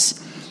with us.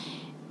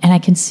 And I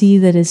can see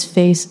that his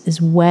face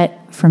is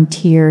wet from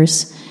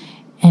tears,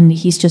 and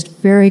he's just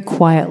very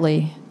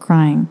quietly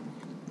crying.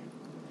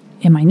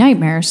 In my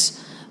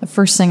nightmares, the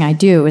first thing I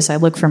do is I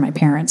look for my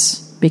parents,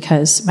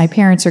 because my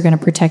parents are going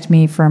to protect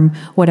me from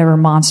whatever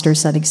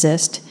monsters that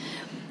exist.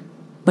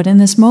 But in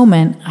this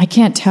moment, I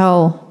can't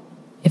tell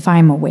if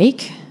I'm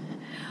awake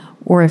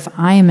or if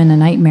I am in a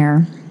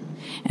nightmare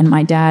and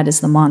my dad is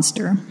the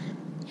monster.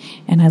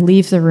 And I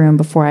leave the room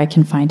before I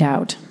can find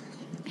out.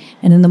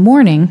 And in the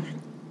morning,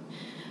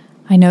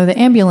 I know the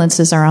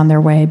ambulances are on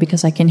their way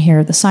because I can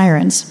hear the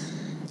sirens.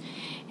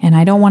 And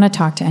I don't want to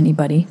talk to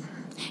anybody,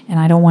 and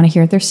I don't want to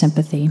hear their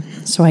sympathy.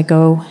 So I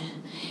go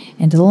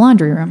into the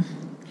laundry room.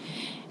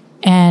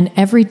 And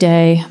every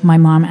day, my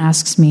mom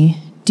asks me,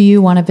 do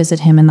you want to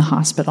visit him in the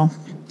hospital?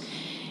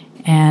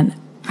 And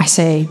I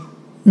say,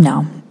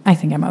 no, I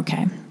think I'm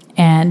okay.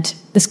 And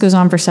this goes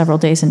on for several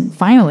days. And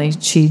finally,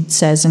 she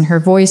says in her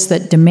voice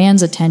that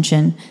demands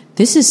attention,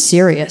 this is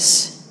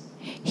serious.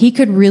 He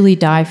could really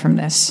die from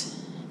this.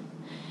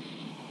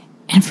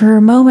 And for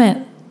a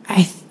moment,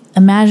 I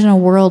imagine a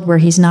world where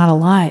he's not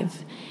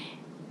alive.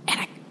 And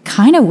I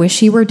kind of wish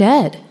he were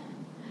dead.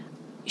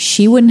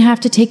 She wouldn't have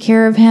to take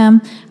care of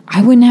him.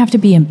 I wouldn't have to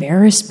be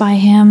embarrassed by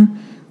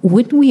him.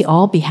 Wouldn't we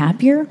all be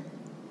happier?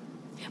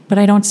 But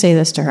I don't say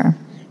this to her.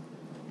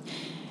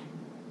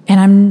 And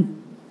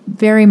I'm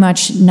very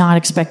much not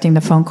expecting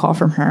the phone call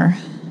from her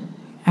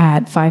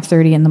at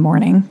 5:30 in the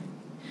morning.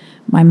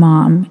 My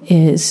mom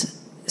is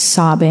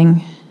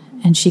sobbing,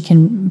 and she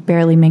can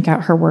barely make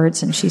out her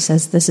words, and she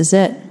says, this is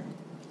it.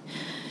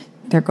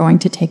 They're going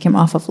to take him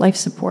off of life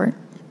support.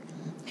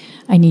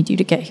 I need you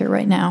to get here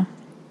right now.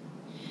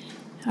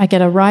 I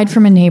get a ride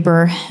from a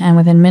neighbor, and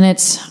within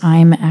minutes,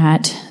 I'm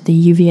at the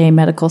UVA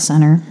Medical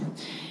Center,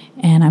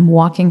 and I'm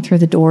walking through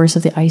the doors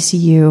of the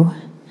ICU,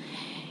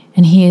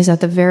 and he is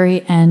at the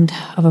very end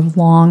of a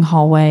long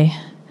hallway.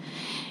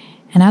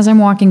 And as I'm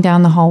walking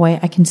down the hallway,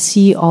 I can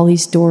see all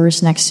these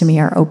doors next to me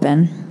are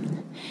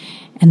open,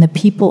 and the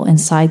people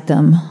inside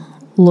them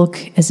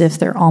look as if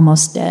they're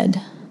almost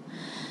dead.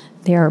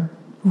 They are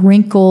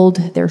wrinkled,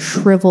 they're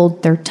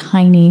shriveled, they're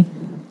tiny.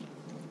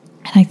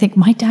 And I think,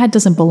 my dad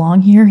doesn't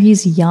belong here.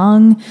 He's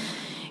young.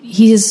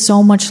 He has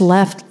so much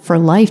left for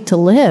life to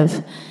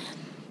live.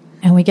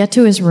 And we get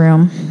to his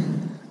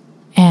room,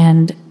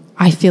 and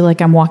I feel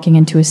like I'm walking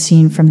into a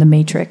scene from The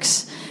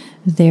Matrix.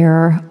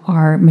 There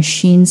are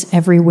machines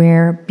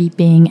everywhere,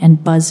 beeping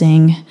and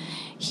buzzing.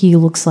 He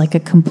looks like a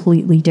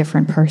completely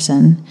different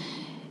person.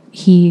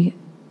 He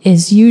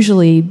is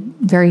usually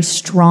very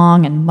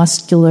strong and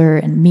muscular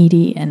and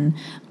meaty, and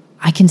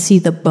I can see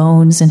the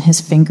bones in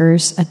his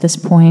fingers at this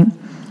point.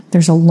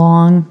 There's a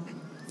long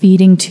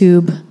feeding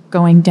tube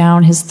going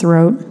down his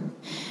throat.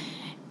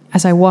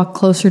 As I walk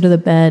closer to the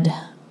bed,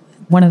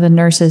 one of the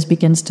nurses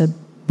begins to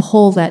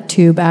pull that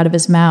tube out of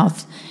his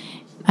mouth.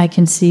 I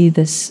can see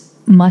this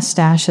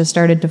mustache has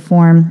started to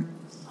form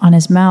on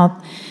his mouth,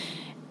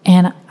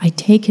 and I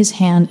take his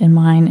hand in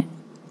mine.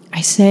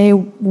 I say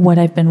what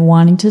I've been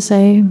wanting to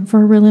say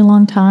for a really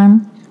long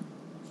time.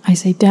 I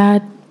say,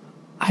 Dad,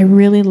 I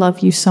really love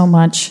you so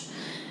much.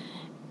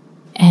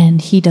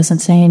 And he doesn't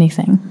say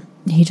anything.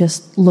 He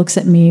just looks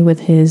at me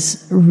with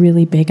his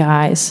really big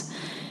eyes.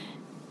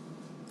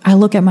 I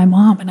look at my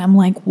mom and I'm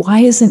like, why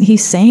isn't he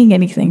saying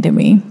anything to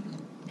me?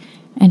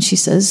 And she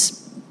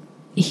says,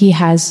 he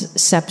has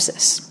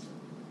sepsis.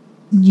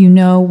 You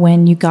know,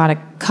 when you got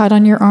a cut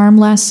on your arm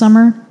last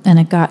summer and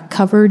it got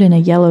covered in a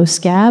yellow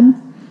scab?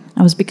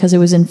 That was because it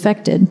was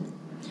infected.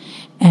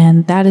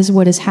 And that is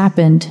what has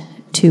happened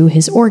to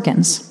his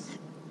organs.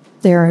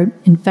 They're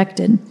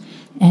infected,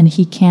 and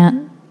he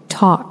can't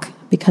talk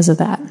because of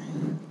that.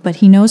 But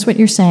he knows what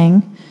you're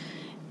saying,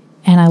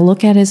 and I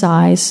look at his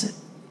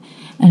eyes,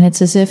 and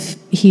it's as if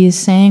he is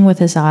saying with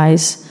his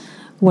eyes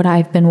what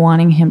I've been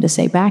wanting him to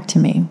say back to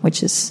me,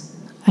 which is,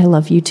 I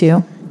love you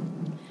too.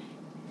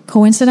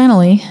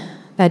 Coincidentally,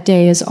 that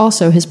day is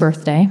also his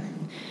birthday,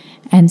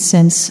 and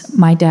since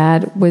my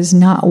dad was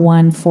not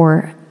one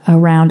for a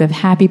round of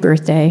happy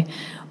birthday,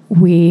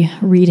 we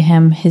read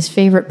him his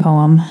favorite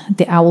poem,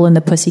 The Owl and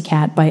the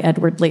Pussycat by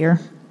Edward Lear.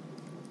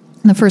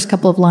 The first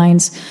couple of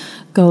lines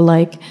go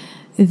like,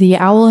 the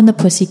owl and the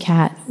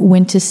pussycat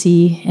went to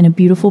sea in a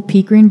beautiful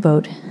pea green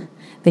boat.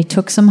 They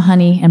took some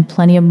honey and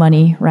plenty of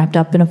money wrapped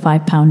up in a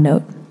 5-pound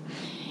note.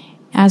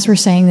 As we're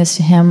saying this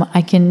to him,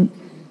 I can,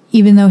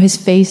 even though his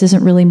face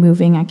isn't really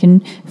moving, I can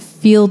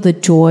feel the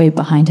joy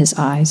behind his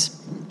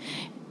eyes.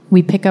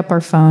 we pick up our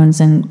phones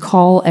and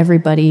call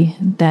everybody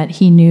that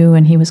he knew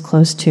and he was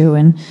close to,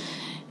 and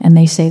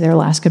they say their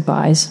last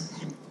goodbyes.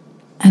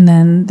 And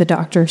then the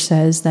doctor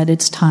says that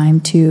it's time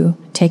to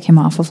take him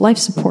off of life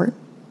support.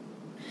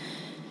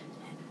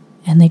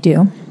 And they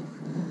do.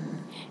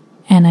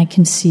 And I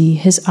can see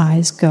his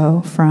eyes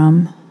go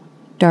from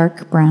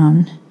dark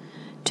brown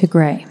to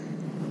gray.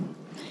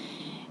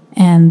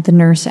 And the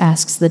nurse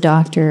asks the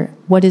doctor,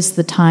 what is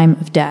the time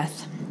of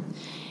death?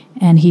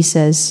 And he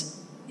says,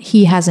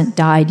 he hasn't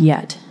died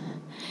yet.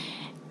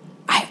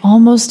 I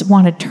almost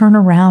want to turn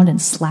around and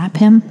slap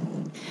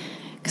him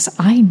because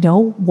I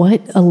know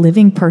what a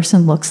living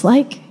person looks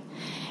like,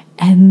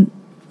 and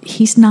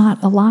he's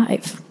not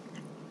alive.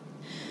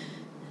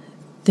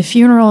 The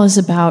funeral is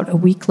about a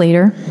week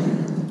later,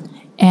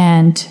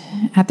 and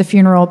at the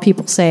funeral,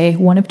 people say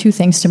one of two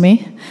things to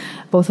me,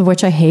 both of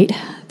which I hate.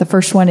 The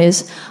first one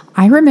is,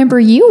 I remember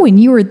you when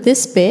you were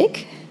this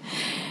big.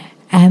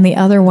 And the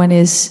other one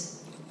is,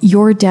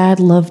 your dad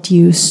loved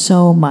you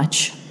so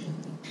much.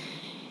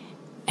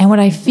 And what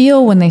I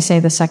feel when they say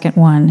the second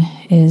one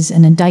is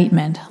an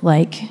indictment.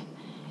 Like,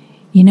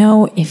 you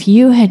know, if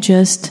you had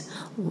just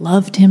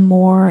loved him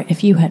more,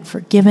 if you had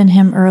forgiven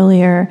him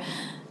earlier,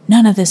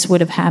 none of this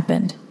would have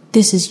happened.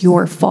 This is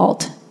your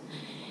fault.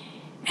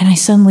 And I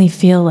suddenly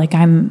feel like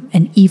I'm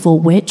an evil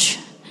witch,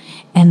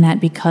 and that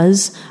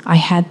because I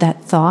had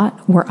that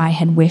thought where I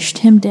had wished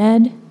him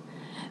dead,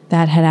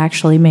 that had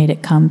actually made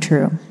it come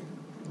true.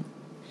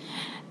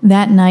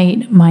 That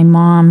night, my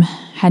mom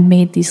had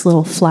made these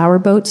little flower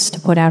boats to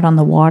put out on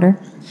the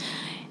water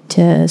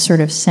to sort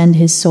of send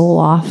his soul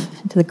off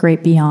to the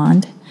great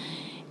beyond.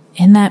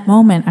 In that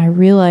moment, I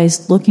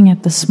realized, looking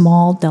at the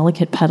small,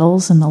 delicate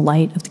petals in the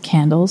light of the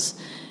candles,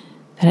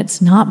 that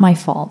it's not my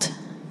fault,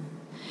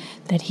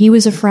 that he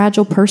was a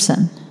fragile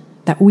person,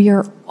 that we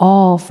are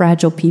all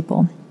fragile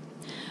people,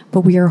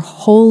 but we are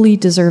wholly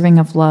deserving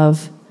of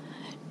love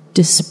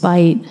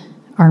despite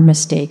our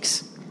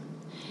mistakes.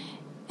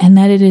 And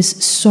that it is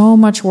so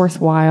much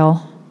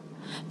worthwhile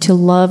to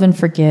love and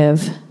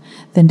forgive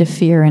than to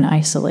fear and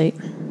isolate.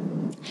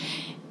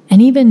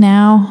 And even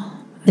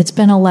now, it's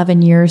been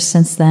 11 years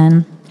since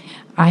then,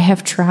 I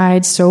have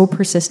tried so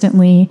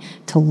persistently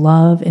to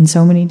love in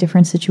so many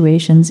different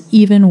situations,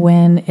 even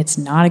when it's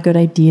not a good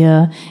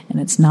idea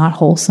and it's not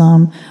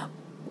wholesome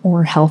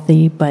or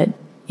healthy. But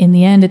in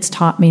the end, it's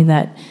taught me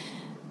that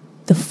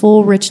the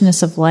full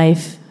richness of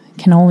life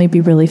can only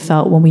be really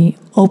felt when we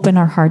open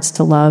our hearts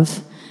to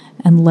love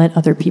and let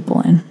other people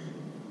in.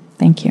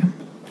 Thank you.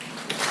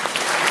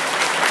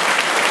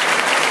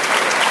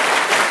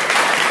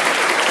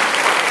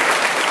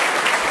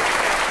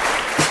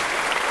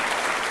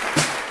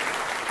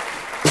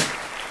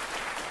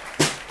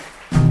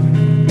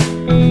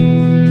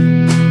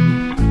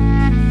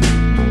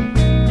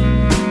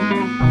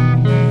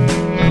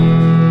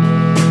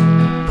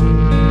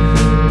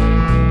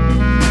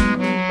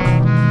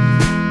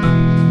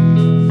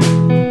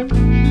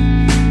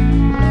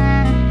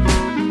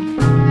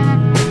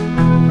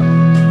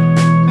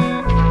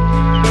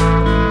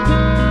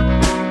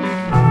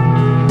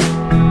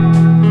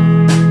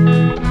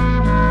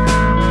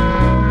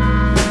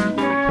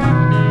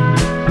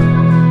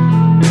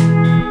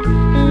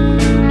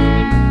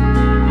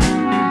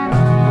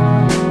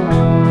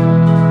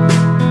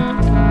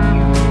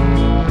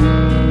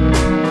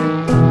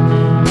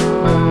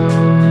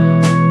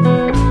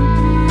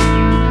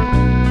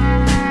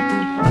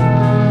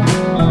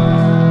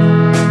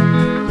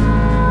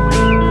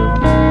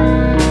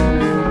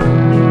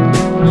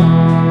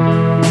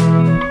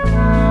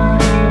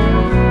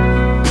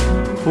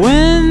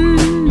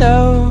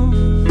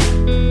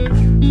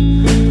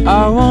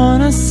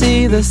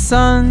 The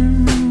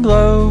sun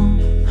glow.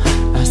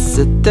 I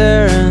sit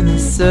there in the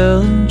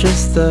sill and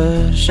just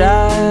the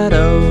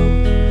shadow.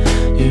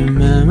 Your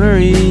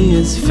memory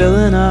is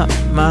filling up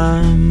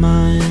my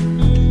mind.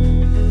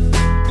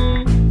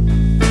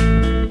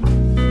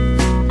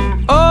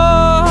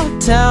 Oh,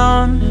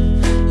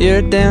 town,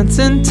 you're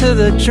dancing to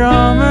the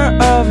drummer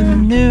of a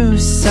new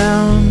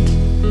sound.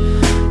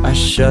 I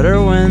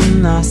shudder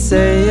when I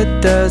say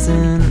it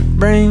doesn't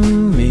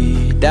bring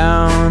me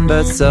down,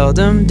 but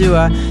seldom do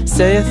I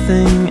say a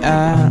thing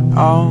at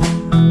all.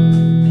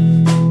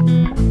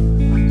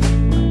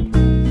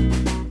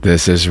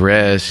 This is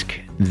Risk.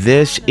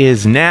 This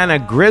is Nana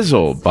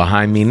Grizzle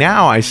behind me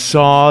now. I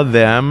saw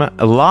them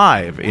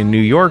live in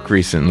New York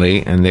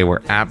recently, and they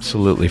were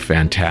absolutely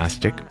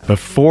fantastic.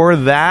 Before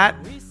that,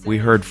 we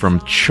heard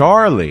from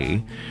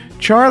Charlie.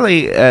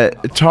 Charlie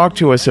talked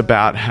to us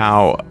about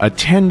how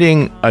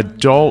attending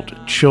adult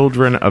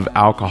children of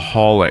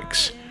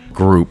alcoholics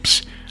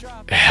groups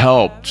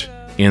helped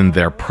in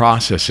their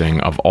processing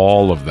of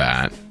all of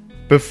that.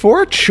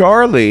 Before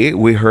Charlie,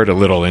 we heard a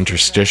little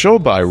interstitial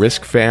by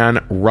Risk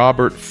fan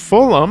Robert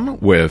Fulham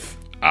with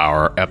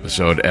our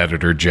episode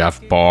editor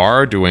Jeff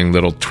Barr doing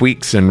little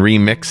tweaks and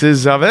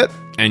remixes of it.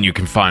 And you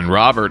can find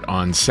Robert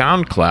on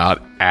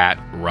SoundCloud at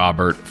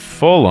Robert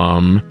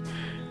Fulham.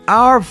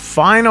 our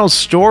final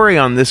story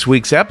on this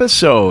week's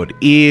episode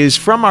is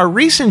from our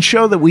recent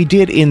show that we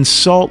did in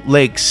Salt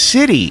Lake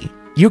City.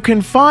 You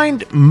can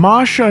find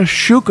Masha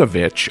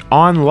Shukovich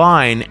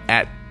online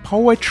at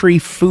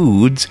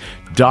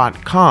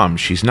poetryfoods.com.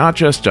 She's not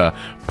just a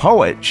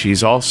poet,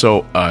 she's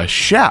also a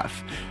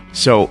chef.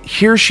 So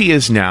here she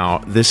is now.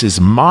 This is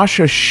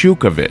Masha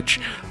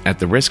Shukovich at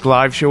the Risk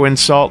Live show in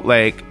Salt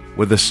Lake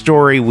with a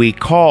story we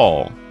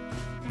call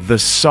The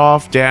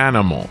Soft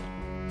Animal.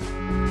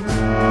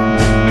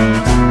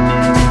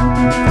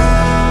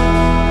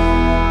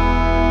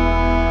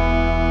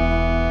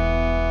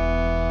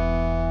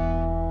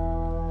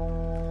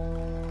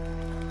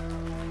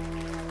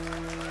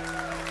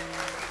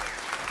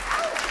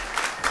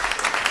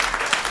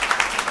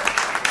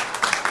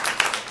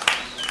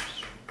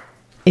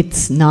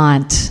 It's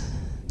not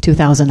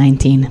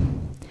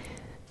 2019.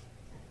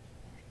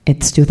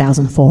 It's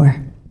 2004.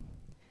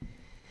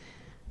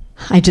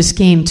 I just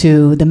came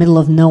to the middle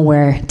of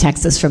nowhere,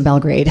 Texas from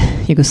Belgrade,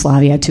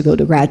 Yugoslavia, to go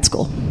to grad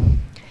school.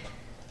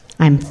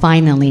 I'm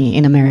finally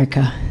in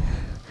America,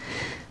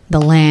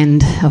 the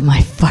land of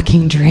my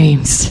fucking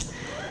dreams.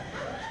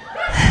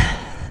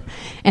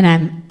 And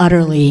I'm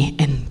utterly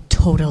and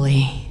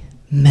totally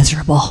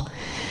miserable.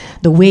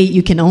 The way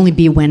you can only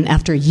be when,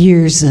 after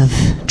years of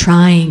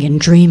trying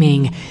and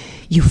dreaming,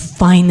 you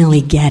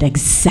finally get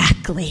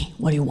exactly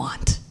what you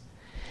want.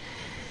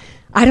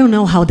 I don't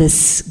know how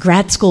this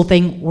grad school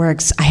thing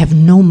works. I have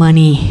no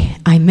money.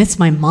 I miss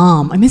my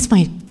mom. I miss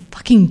my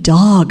fucking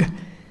dog.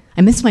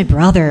 I miss my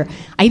brother.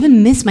 I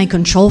even miss my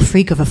control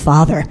freak of a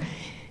father.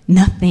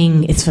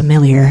 Nothing is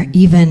familiar.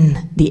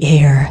 Even the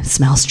air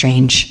smells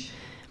strange.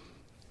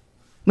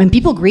 When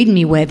people greet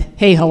me with,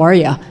 "Hey, how are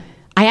ya?"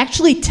 I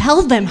actually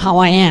tell them how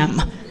I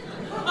am,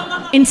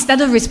 instead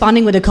of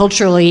responding with a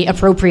culturally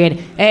appropriate,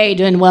 "Hey,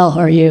 doing well, how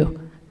are you?"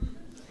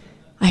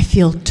 I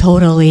feel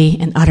totally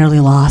and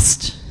utterly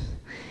lost.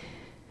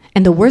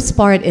 And the worst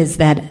part is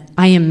that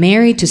I am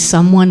married to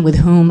someone with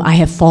whom I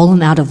have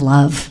fallen out of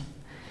love.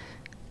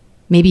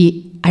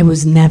 Maybe I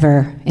was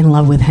never in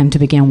love with him to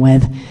begin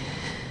with.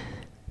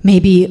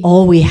 Maybe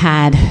all we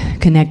had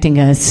connecting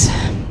us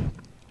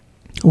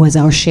was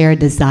our shared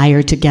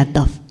desire to get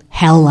the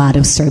hell out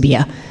of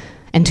Serbia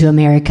and to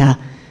America,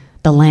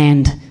 the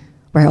land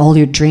where all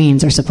your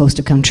dreams are supposed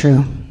to come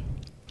true.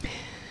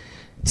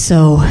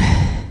 So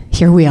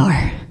here we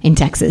are in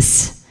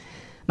Texas,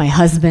 my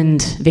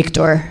husband,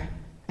 Victor,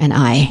 and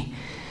I.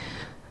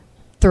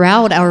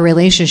 Throughout our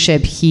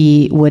relationship,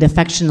 he would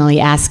affectionately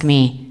ask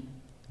me,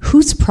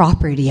 "Whose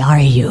property are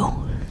you?"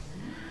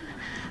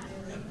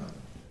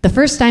 The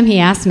first time he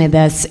asked me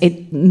this,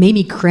 it made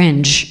me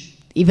cringe,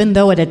 even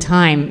though at a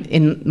time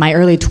in my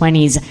early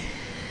 20s,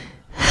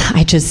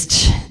 I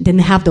just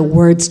didn't have the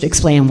words to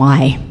explain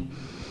why.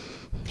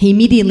 He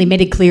immediately made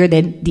it clear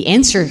that the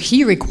answer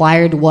he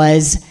required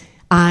was,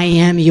 "I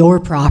am your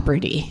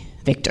property,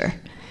 Victor."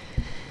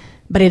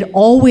 But it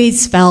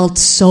always felt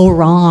so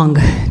wrong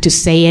to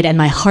say it, and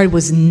my heart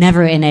was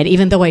never in it,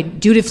 even though I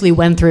dutifully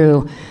went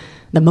through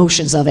the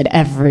motions of it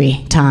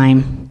every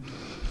time.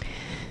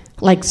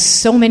 Like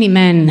so many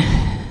men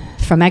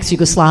from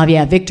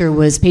ex-Yugoslavia, Victor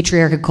was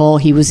patriarchal,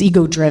 he was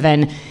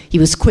ego-driven, he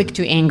was quick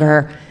to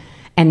anger,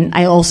 and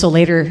I also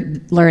later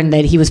learned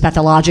that he was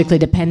pathologically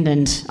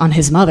dependent on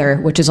his mother,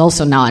 which is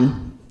also not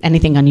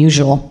anything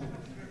unusual.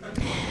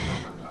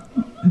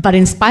 But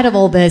in spite of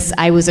all this,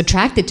 I was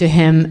attracted to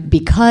him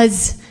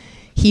because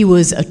he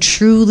was a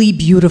truly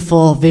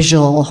beautiful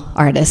visual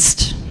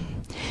artist.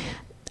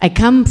 I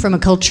come from a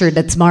culture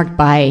that's marked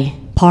by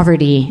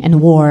poverty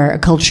and war, a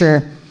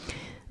culture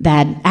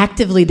that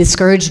actively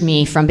discouraged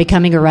me from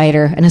becoming a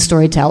writer and a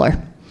storyteller.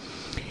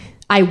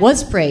 I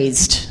was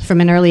praised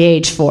from an early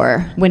age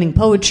for winning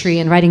poetry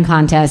and writing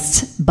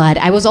contests, but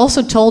I was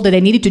also told that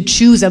I needed to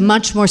choose a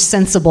much more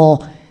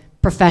sensible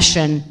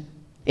profession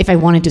if I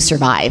wanted to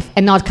survive,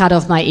 and not cut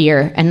off my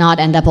ear, and not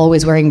end up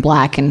always wearing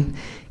black and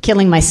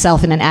killing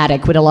myself in an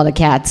attic with a lot of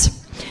cats.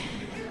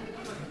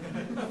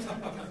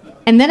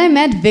 And then I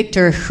met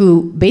Victor,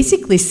 who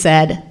basically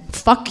said,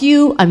 "Fuck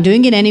you, I'm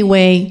doing it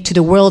anyway," to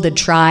the world that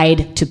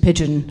tried to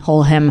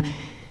pigeonhole him.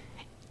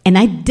 And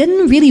I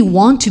didn't really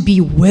want to be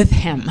with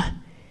him.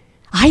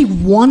 I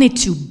wanted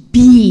to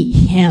be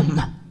him.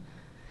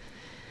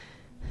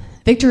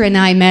 Victor and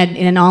I met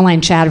in an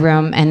online chat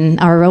room, and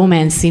our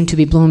romance seemed to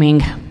be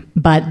blooming.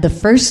 But the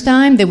first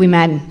time that we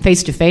met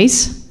face to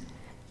face,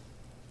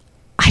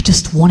 I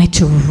just wanted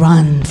to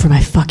run for my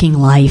fucking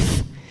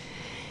life.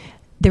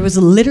 There was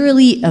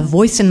literally a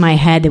voice in my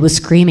head that was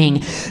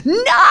screaming,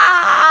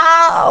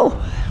 "No!"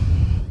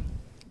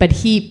 But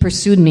he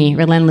pursued me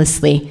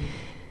relentlessly.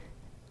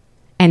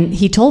 And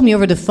he told me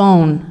over the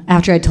phone,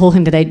 after I told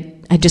him that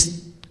I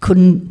just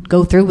couldn't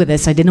go through with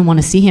this, I didn't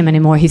want to see him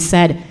anymore, he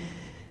said,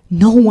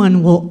 "No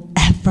one will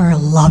ever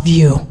love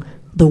you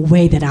the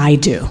way that I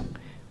do."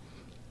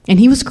 And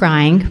he was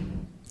crying,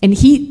 and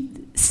he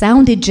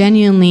sounded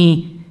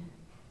genuinely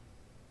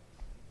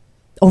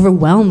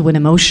overwhelmed with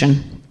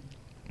emotion.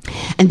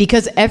 And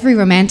because every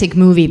romantic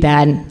movie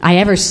that I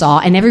ever saw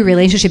and every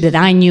relationship that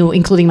I knew,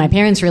 including my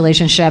parents'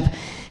 relationship,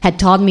 had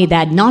taught me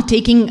that not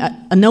taking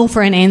a no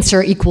for an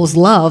answer equals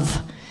love,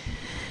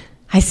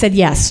 I said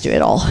yes to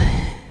it all.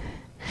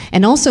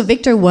 And also,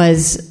 Victor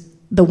was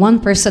the one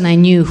person I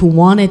knew who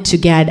wanted to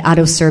get out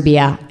of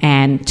Serbia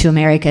and to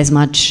America as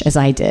much as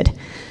I did.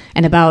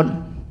 And about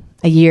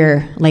a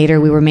year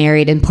later, we were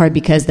married, in part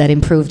because that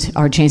improved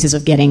our chances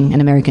of getting an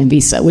American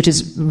visa, which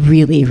is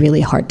really,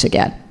 really hard to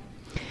get.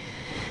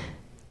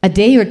 A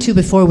day or two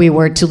before we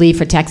were to leave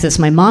for Texas,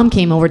 my mom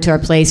came over to our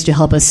place to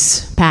help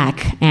us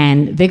pack,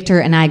 and Victor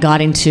and I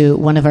got into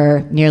one of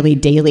our nearly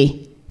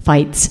daily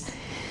fights.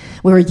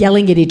 We were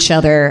yelling at each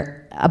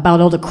other about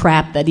all the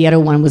crap that the other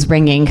one was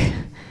bringing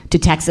to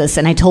Texas,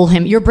 and I told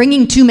him, "You're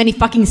bringing too many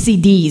fucking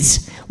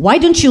CDs. Why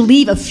don't you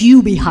leave a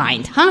few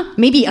behind, huh?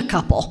 Maybe a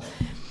couple.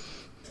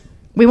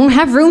 We won't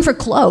have room for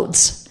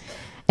clothes."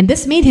 And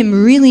this made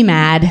him really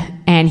mad,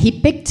 and he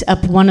picked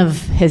up one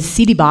of his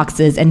CD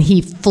boxes and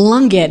he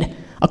flung it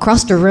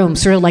across the room,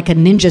 sort of like a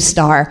ninja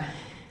star,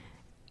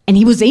 and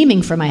he was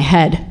aiming for my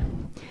head.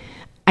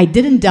 I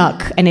didn't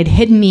duck, and it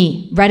hit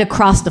me right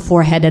across the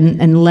forehead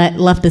and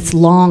left this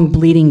long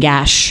bleeding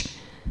gash.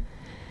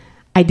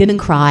 I didn't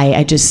cry,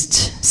 I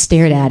just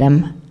stared at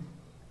him.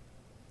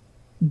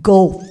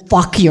 "Go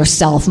fuck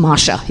yourself,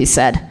 Masha," he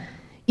said.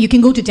 "You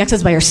can go to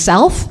Texas by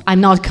yourself? I'm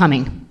not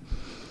coming."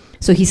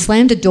 So he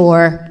slammed the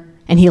door,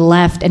 and he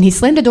left, and he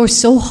slammed the door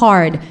so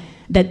hard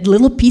that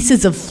little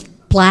pieces of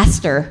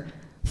plaster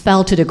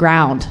fell to the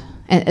ground.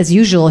 As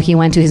usual, he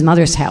went to his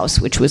mother's house,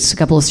 which was a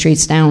couple of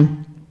streets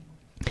down.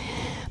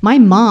 My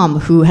mom,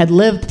 who had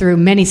lived through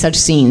many such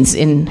scenes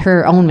in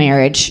her own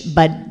marriage,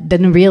 but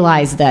didn't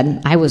realize that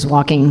I was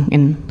walking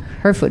in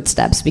her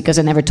footsteps because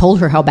I never told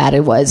her how bad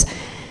it was,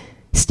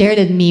 stared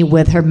at me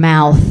with her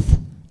mouth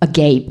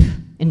agape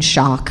in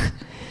shock.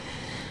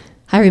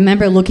 I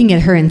remember looking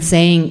at her and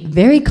saying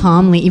very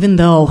calmly, even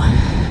though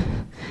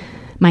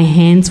my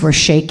hands were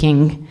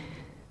shaking,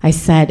 I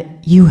said,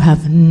 "You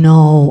have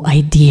no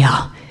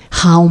idea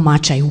how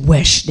much I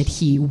wish that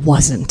he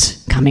wasn't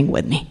coming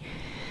with me."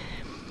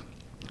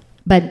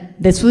 But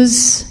this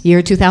was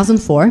year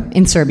 2004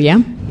 in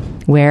Serbia,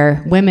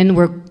 where women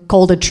were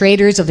called the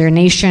traitors of their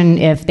nation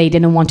if they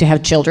didn't want to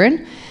have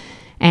children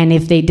and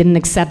if they didn't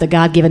accept the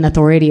God-given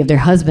authority of their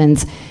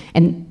husbands.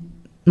 And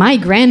my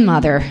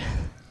grandmother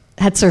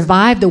had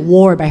survived the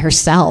war by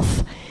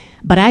herself,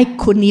 but I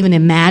couldn't even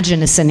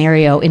imagine a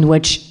scenario in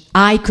which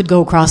I could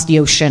go across the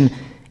ocean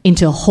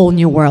into a whole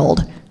new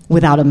world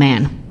without a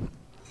man.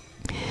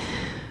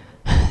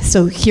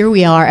 So here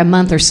we are, a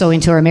month or so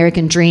into our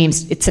American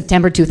dreams. It's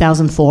September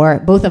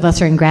 2004. Both of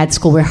us are in grad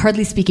school. We're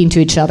hardly speaking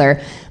to each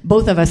other.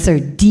 Both of us are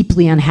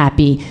deeply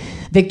unhappy.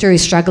 Victor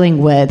is struggling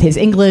with his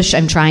English.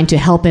 I'm trying to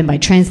help him by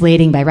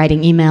translating, by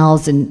writing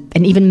emails,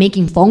 and even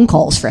making phone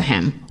calls for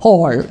him.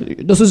 "Hi,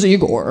 this is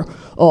Igor.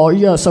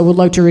 Yes, I would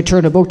like to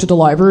return a book to the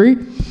library."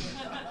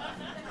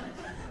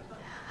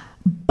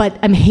 But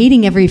I'm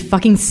hating every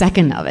fucking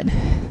second of it.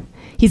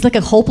 He's like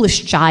a hopeless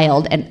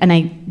child, and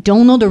I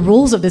don't know the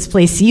rules of this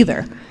place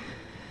either.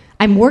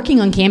 I'm working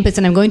on campus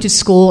and I'm going to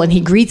school, and he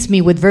greets me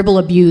with verbal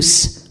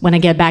abuse when I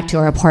get back to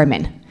our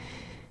apartment.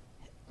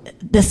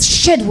 "This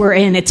shit we're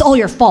in, it's all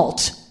your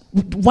fault.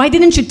 Why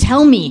didn't you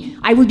tell me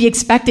I would be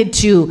expected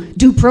to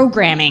do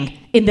programming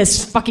in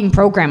this fucking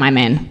program I'm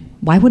in?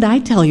 Why would I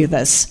tell you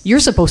this? You're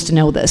supposed to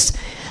know this.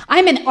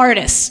 I'm an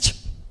artist.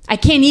 I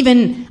can't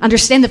even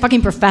understand the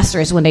fucking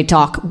professors when they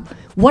talk.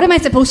 What am I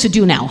supposed to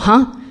do now,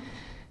 huh?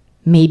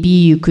 Maybe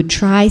you could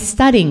try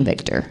studying,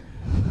 Victor."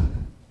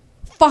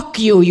 "Fuck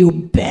you, you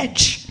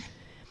bitch."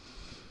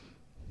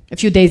 A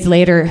few days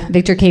later,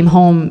 Victor came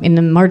home in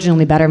a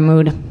marginally better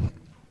mood.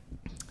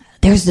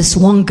 "There's this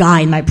one guy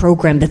in my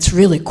program that's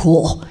really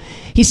cool.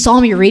 He saw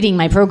me reading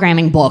my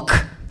programming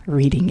book."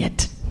 Reading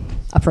it.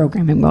 A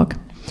programming book.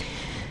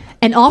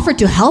 "And offered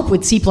to help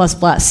with C++.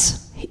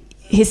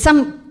 He's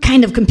some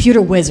kind of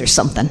computer whiz or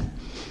something.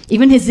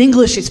 Even his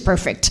English is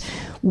perfect.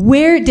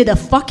 Where did a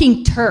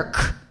fucking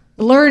Turk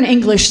learn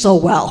English so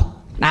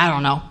well? I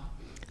don't know."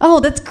 "Oh,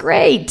 that's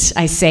great,"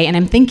 I say, and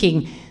I'm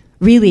thinking,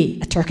 really,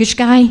 a Turkish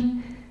guy?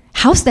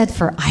 How's that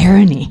for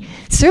irony?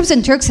 Serbs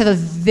and Turks have a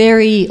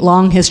very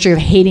long history of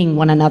hating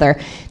one another.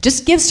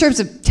 Just give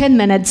Serbs 10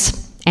 minutes,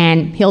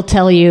 and he'll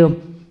tell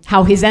you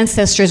how his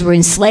ancestors were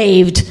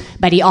enslaved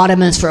by the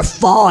Ottomans for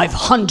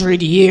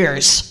 500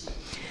 years.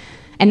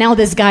 And now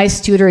this guy's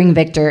tutoring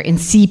Victor in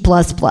C++.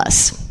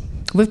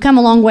 We've come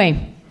a long way.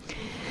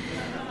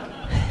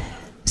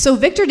 So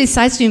Victor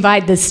decides to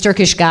invite this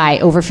Turkish guy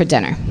over for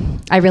dinner.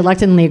 I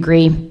reluctantly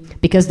agree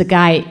because the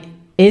guy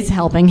is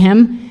helping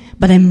him,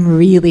 but I'm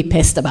really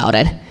pissed about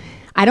it.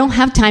 I don't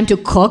have time to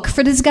cook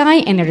for this guy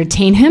and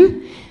entertain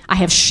him. I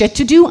have shit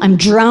to do. I'm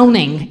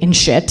drowning in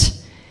shit.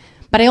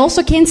 But I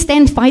also can't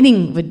stand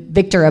fighting with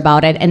Victor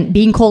about it and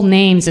being called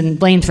names and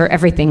blamed for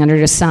everything under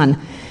the sun.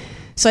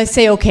 So I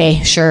say,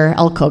 okay, sure,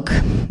 I'll cook.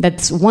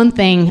 That's one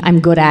thing I'm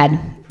good at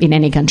in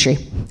any country.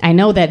 I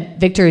know that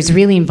Victor is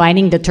really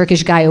inviting the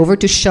Turkish guy over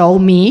to show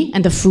me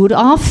and the food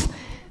off,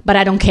 but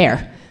I don't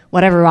care.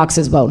 whatever rocks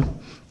his boat.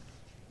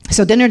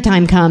 So dinner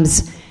time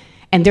comes,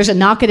 and there's a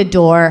knock at the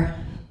door,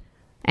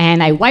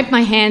 and I wipe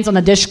my hands on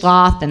the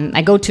dishcloth, and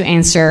I go to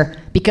answer,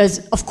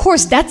 because, of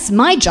course, that's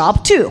my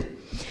job, too.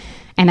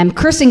 And I'm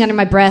cursing under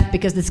my breath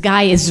because this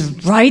guy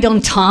is right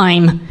on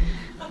time.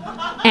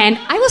 And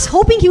I was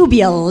hoping he would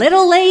be a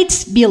little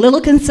late, be a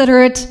little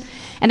considerate.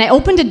 And I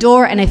opened the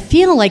door, and I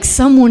feel like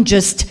someone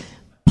just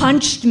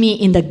punched me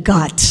in the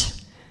gut.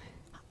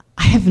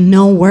 I have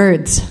no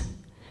words.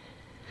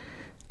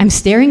 I'm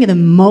staring at the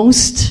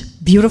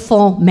most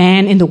beautiful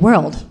man in the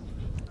world.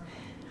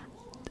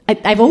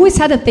 I've always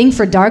had a thing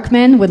for dark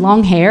men with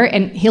long hair,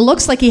 and he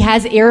looks like he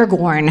has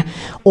Aragorn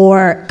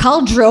or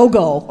Khal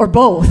Drogo or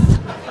both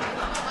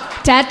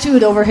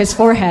tattooed over his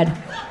forehead.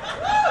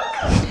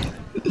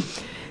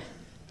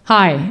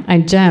 Hi,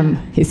 I'm Jem,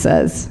 he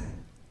says.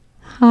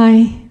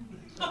 Hi,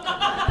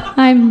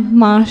 I'm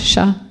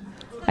Masha,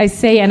 I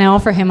say, and I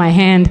offer him my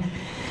hand.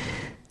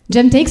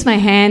 Jem takes my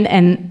hand,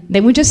 and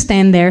then we just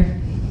stand there,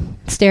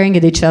 staring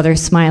at each other,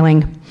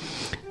 smiling.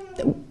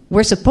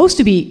 We're supposed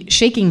to be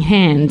shaking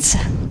hands,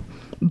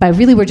 but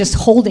really we're just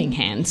holding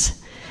hands.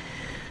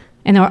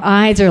 And our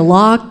eyes are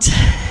locked.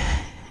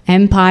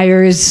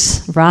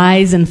 Empires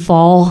rise and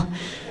fall.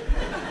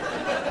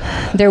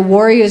 They're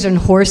warriors on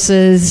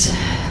horses,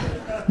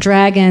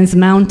 dragons,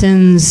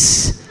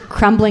 mountains,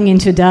 crumbling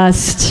into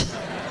dust.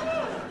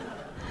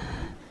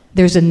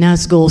 There's a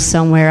Nazgul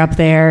somewhere up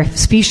there.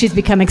 Species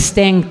become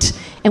extinct.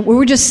 And we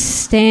were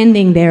just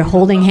standing there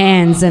holding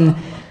hands and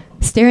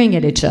staring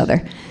at each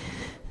other.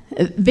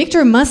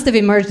 Victor must have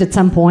emerged at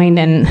some point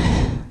and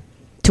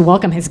to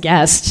welcome his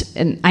guest,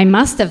 and I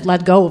must have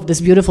let go of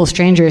this beautiful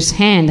stranger's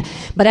hand,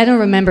 but I don't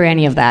remember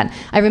any of that.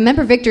 I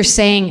remember Victor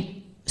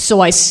saying,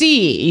 "So I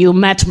see you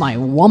met my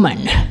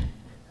woman."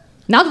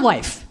 Not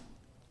wife,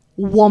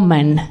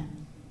 woman.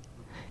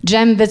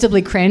 Jem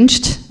visibly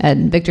cringed at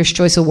Victor's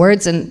choice of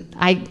words, and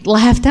I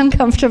laughed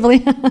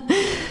uncomfortably.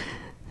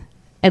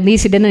 At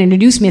least he didn't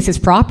introduce me as his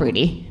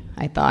property,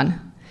 I thought.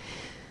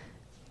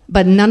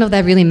 But none of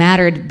that really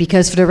mattered,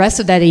 because for the rest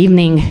of that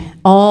evening,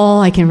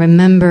 all I can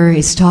remember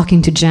is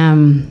talking to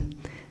Jem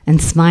and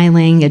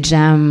smiling at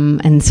Jem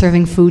and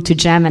serving food to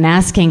Jem and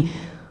asking,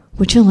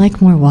 "Would you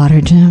like more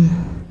water, Jem?"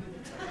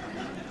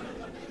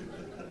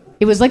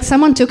 It was like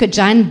someone took a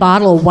giant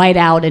bottle of White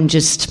Out and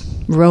just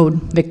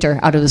rode Victor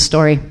out of the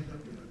story.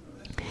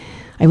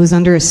 I was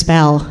under a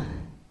spell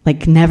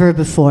like never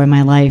before in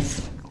my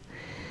life.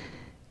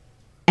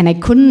 And I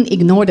couldn't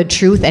ignore the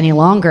truth any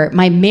longer.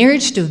 My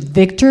marriage to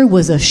Victor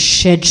was a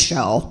shit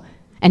show.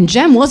 And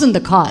Jem wasn't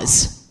the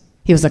cause.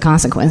 He was the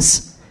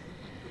consequence.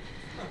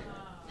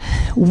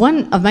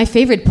 One of my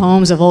favorite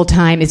poems of all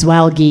time is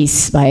Wild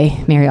Geese by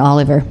Mary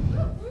Oliver.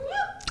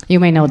 You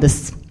may know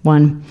this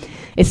one.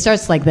 It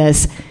starts like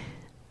this.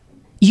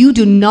 You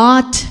do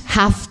not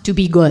have to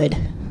be good.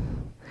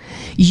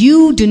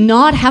 You do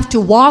not have to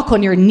walk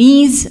on your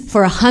knees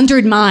for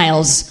 100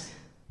 miles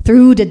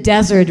through the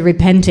desert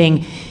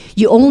repenting.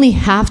 You only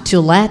have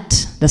to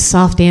let the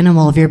soft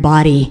animal of your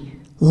body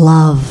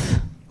love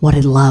what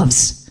it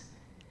loves.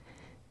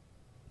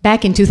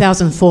 Back in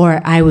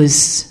 2004, I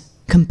was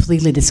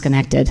completely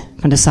disconnected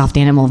from the soft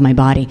animal of my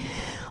body.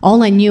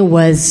 All I knew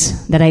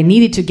was that I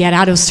needed to get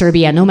out of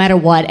Serbia no matter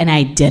what, and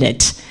I did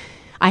it.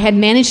 I had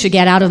managed to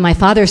get out of my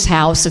father's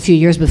house a few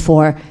years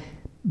before,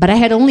 but I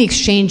had only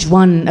exchanged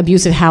one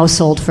abusive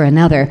household for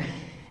another.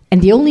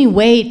 And the only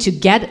way to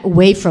get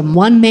away from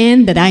one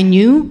man that I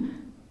knew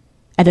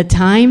at the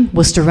time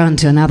was to run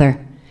to another.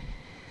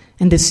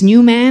 And this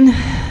new man,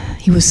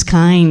 he was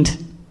kind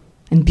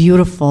and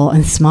beautiful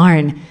and smart.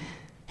 And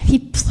he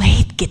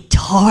played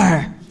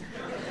guitar.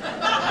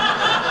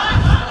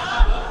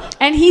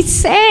 And he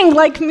sang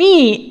like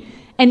me.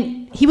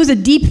 And he was a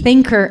deep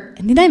thinker.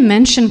 And did I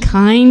mention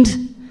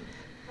kind?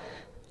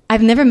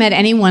 I've never met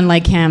anyone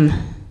like him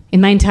in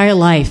my entire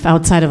life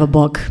outside of a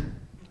book.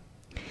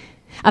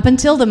 Up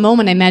until the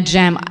moment I met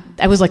Jem,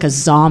 I was like a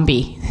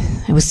zombie.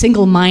 I was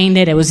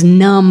single-minded, I was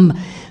numb,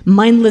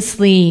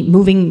 mindlessly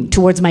moving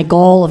towards my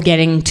goal of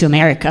getting to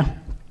America.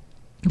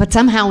 But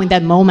somehow in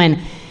that moment,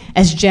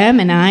 as Jem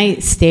and I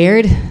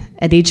stared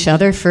at each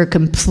other for a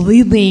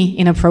completely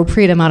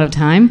inappropriate amount of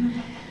time,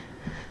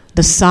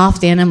 the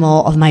soft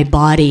animal of my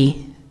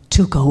body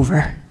took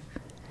over.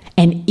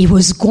 And it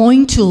was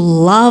going to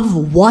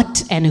love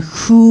what and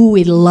who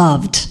it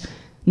loved,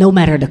 no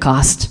matter the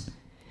cost.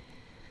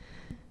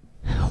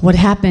 What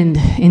happened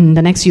in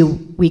the next few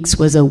weeks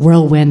was a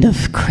whirlwind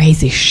of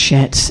crazy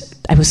shit.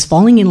 I was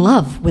falling in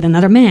love with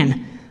another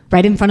man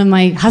right in front of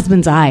my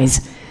husband's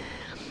eyes.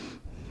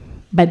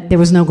 But there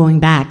was no going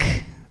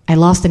back. I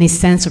lost any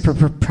sense of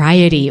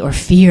propriety or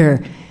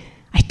fear.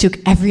 I took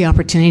every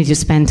opportunity to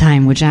spend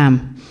time with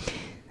Jem.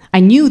 I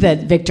knew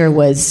that Victor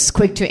was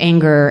quick to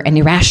anger and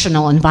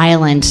irrational and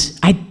violent.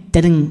 I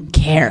didn't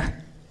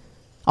care.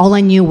 All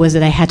I knew was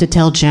that I had to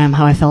tell Jem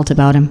how I felt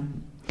about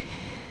him.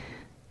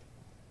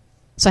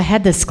 So I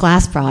had this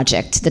class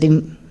project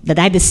that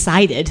I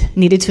decided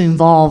needed to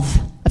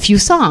involve a few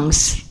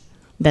songs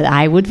that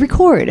I would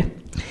record.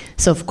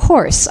 So of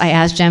course I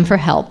asked Jem for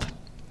help.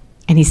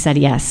 And he said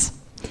yes.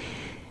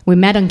 We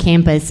met on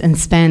campus and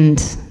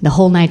spent the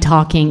whole night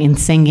talking and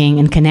singing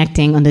and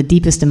connecting on the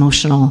deepest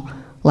emotional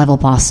level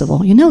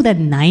possible. You know that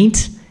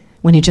night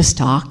when you just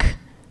talk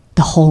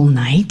the whole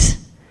night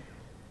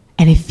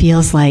and it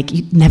feels like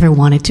you never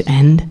want it to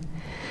end?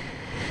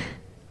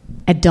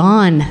 At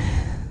dawn,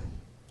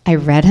 I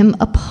read him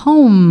a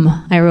poem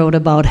I wrote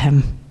about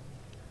him.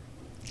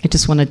 I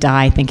just want to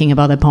die thinking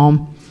about the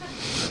poem.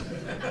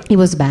 It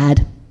was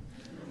bad.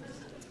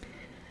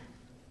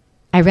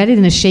 I read it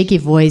in a shaky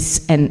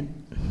voice, and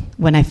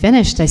when I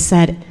finished, I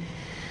said,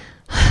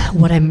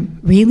 what I'm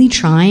really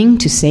trying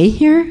to say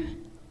here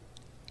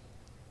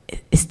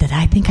is that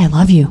I think I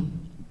love you.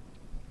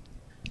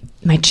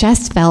 My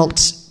chest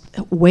felt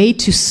way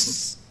too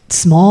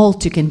small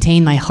to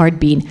contain my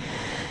heartbeat,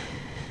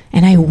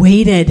 and I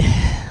waited,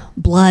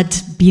 blood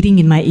beating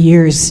in my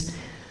ears.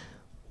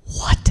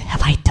 What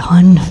have I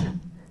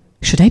done?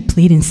 Should I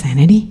plead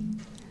insanity?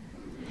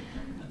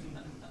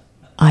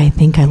 I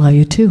think I love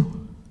you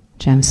too,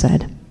 Jem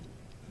said.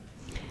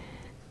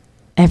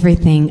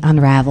 Everything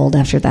unraveled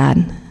after that.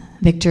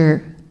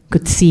 Victor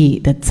could see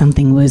that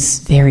something was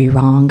very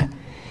wrong.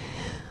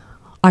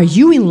 Are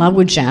you in love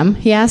with Jem?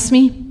 He asked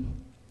me.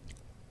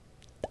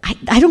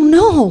 I don't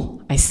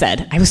know, I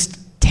said. I was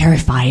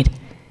terrified.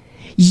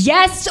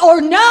 Yes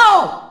or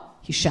no?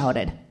 He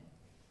shouted.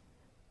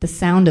 The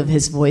sound of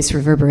his voice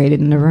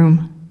reverberated in the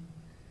room.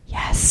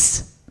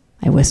 Yes,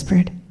 I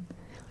whispered.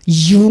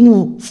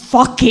 You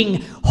fucking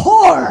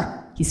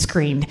whore, he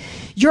screamed.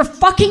 You're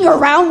fucking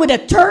around with a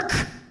Turk?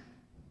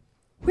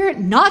 We're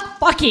not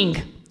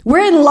fucking.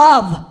 We're in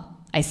love,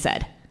 I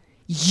said.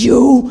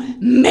 You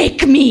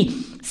make me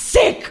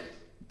sick.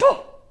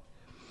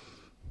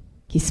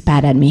 He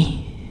spat at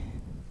me.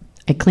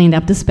 I cleaned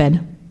up the spit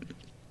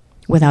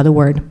without a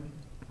word.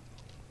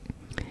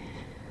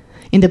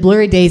 In the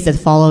blurry days that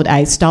followed,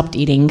 I stopped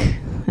eating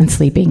and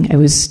sleeping. I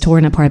was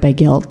torn apart by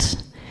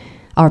guilt.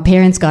 Our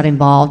parents got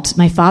involved.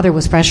 My father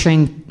was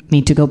pressuring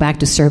me to go back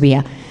to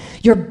Serbia.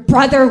 Your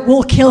brother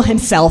will kill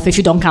himself if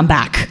you don't come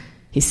back,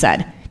 he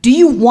said. Do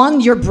you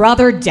want your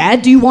brother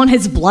dead? Do you want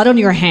his blood on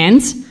your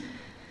hands?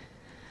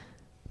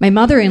 My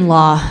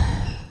mother-in-law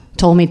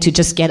told me to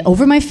just get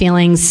over my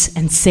feelings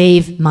and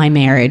save my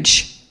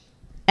marriage.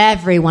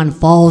 Everyone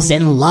falls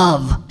in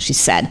love, she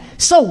said.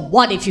 So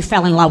what if you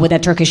fell in love with a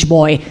Turkish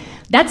boy?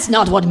 That's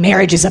not what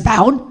marriage is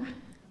about.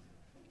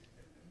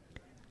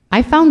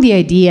 I found the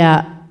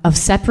idea of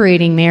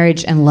separating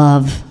marriage and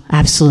love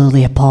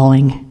absolutely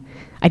appalling.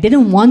 I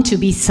didn't want to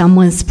be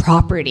someone's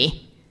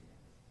property.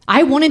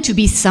 I wanted to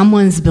be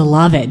someone's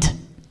beloved.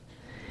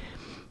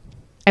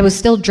 I was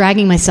still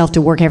dragging myself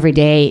to work every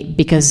day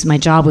because my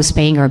job was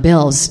paying our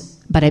bills,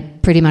 but I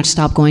pretty much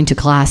stopped going to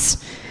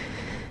class.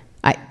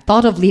 I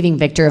thought of leaving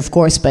Victor, of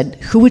course, but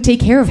who would take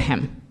care of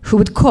him? Who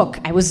would cook?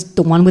 I was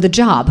the one with a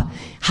job.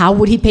 How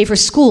would he pay for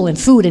school and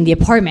food and the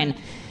apartment?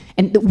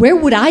 And where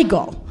would I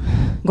go?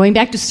 Going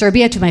back to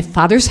Serbia to my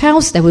father's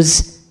house? That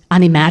was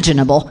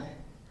unimaginable.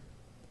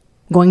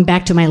 Going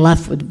back to my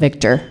life with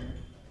Victor?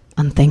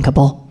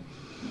 Unthinkable.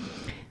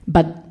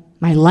 But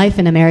my life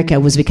in America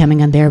was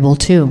becoming unbearable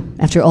too.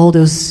 After all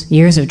those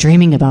years of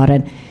dreaming about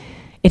it,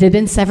 it had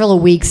been several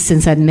weeks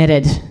since I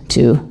admitted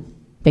to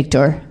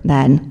Victor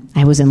that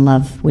I was in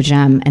love with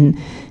Jem, and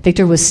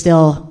Victor was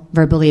still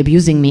verbally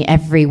abusing me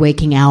every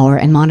waking hour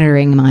and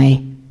monitoring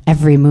my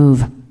every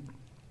move.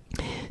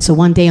 So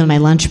one day on my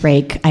lunch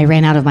break, I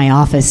ran out of my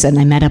office and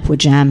I met up with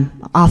Jem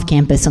off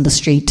campus on the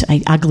street.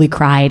 I ugly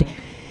cried.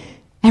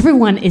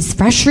 Everyone is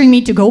pressuring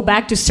me to go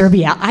back to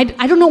Serbia. I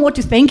don't know what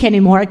to think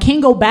anymore. I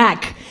can't go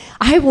back.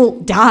 I will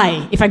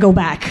die if I go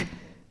back.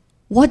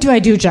 What do I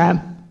do, Jem?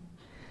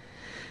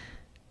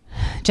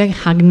 Jack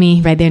hugged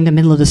me right there in the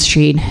middle of the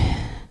street.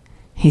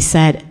 He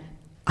said,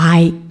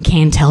 I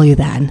can't tell you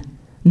that.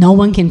 No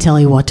one can tell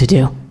you what to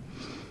do.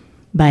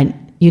 But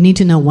you need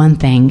to know one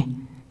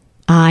thing.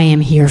 I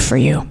am here for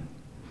you.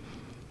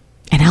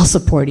 And I'll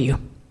support you,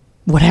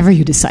 whatever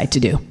you decide to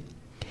do.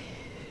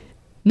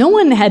 No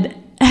one had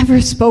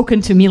ever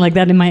spoken to me like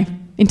that in my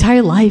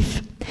entire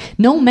life.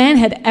 No man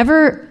had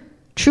ever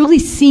truly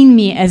seen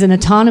me as an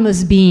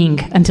autonomous being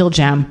until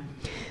Jem.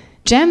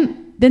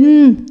 Jem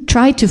didn't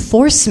try to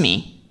force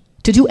me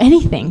to do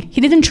anything.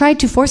 He didn't try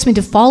to force me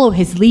to follow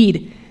his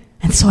lead,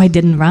 and so I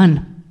didn't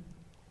run.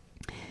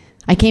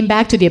 I came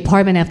back to the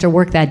apartment after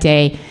work that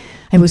day.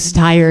 I was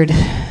tired,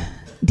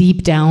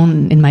 deep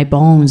down in my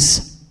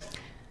bones.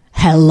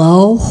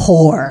 Hello,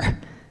 whore,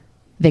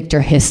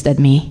 Victor hissed at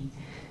me.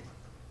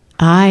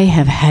 I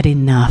have had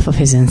enough of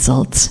his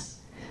insults.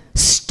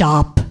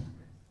 Stop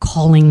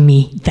calling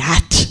me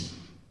that,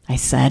 I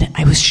said.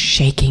 I was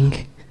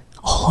shaking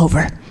all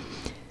over.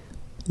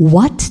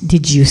 What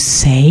did you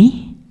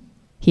say?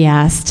 He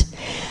asked.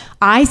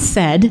 I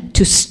said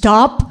to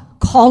stop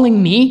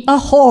calling me a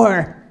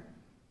whore.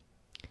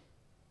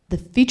 The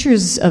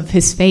features of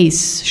his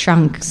face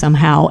shrunk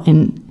somehow,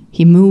 and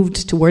he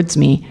moved towards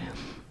me,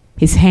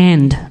 his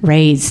hand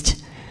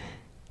raised.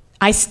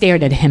 I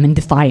stared at him in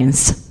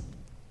defiance.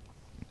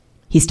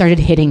 He started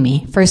hitting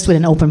me, first with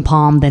an open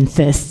palm, then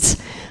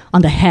fists.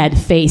 on the head,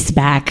 face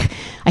back.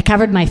 I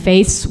covered my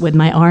face with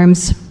my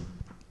arms.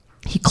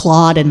 He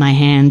clawed at my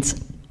hands,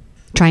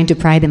 trying to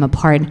pry them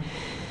apart.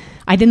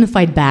 I didn't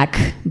fight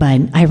back,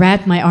 but I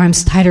wrapped my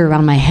arms tighter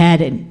around my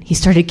head, and he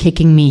started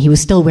kicking me. He was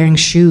still wearing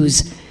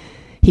shoes.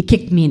 He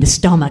kicked me in the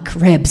stomach,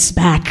 ribs,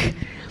 back.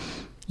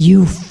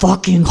 "You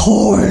fucking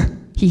whore,"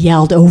 he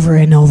yelled over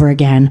and over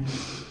again.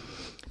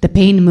 The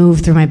pain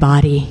moved through my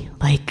body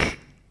like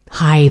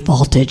high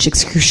voltage,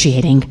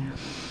 excruciating.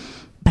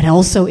 But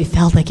also it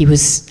felt like it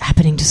was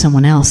happening to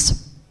someone else.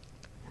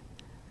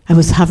 I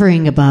was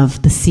hovering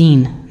above the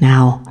scene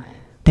now.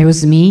 There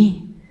was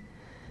me,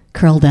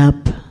 curled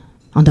up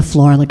on the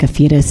floor like a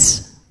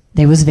fetus.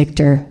 There was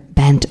Victor,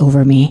 bent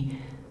over me,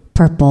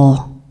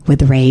 purple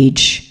with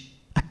rage,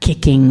 a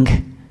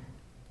kicking,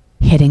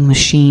 hitting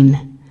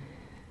machine.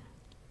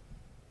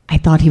 I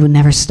thought he would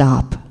never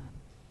stop,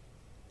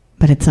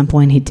 but at some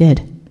point he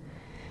did.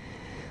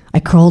 I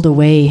crawled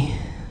away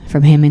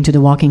from him into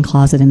the walk-in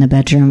closet in the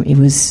bedroom. It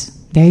was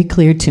very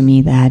clear to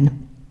me that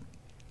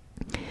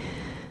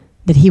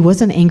he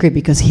wasn't angry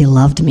because he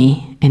loved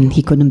me and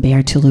he couldn't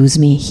bear to lose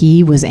me.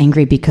 He was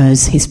angry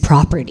because his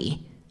property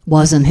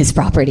wasn't his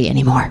property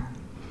anymore.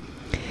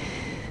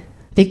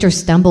 Victor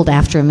stumbled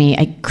after me.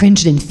 I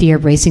cringed in fear,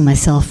 bracing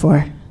myself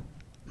for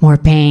more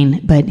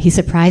pain, but he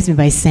surprised me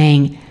by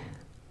saying,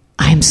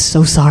 "I'm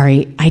so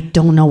sorry. I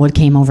don't know what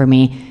came over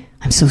me.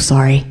 I'm so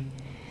sorry."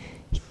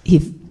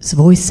 His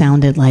voice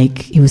sounded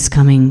like it was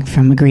coming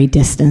from a great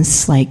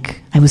distance,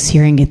 like I was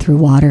hearing it through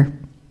water.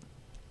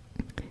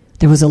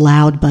 There was a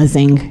loud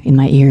buzzing in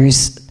my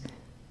ears,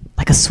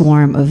 like a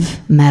swarm of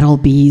metal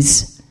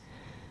bees.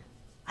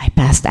 I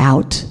passed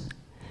out.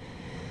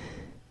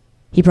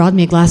 He brought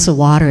me a glass of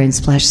water and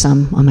splashed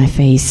some on my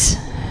face.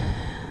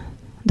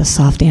 The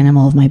soft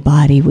animal of my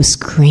body was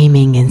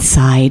screaming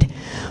inside,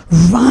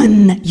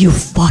 "Run, you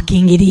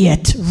fucking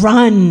idiot,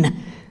 run!"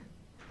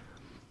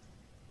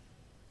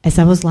 As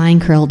I was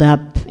lying curled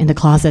up in the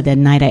closet that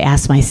night, I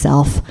asked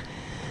myself,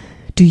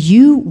 do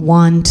you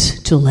want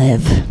to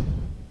live?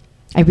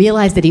 I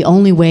realized that the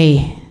only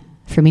way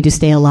for me to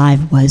stay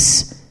alive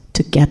was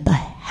to get the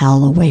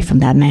hell away from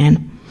that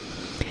man.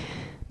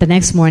 The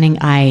next morning,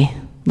 I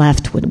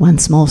left with one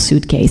small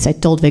suitcase. I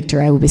told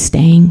Victor I would be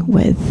staying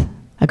with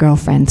a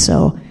girlfriend,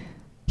 so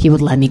he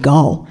would let me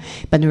go.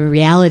 But in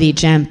reality,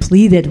 Jem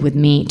pleaded with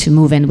me to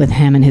move in with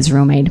him and his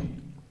roommate.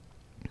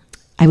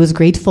 I was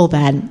grateful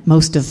that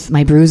most of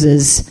my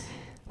bruises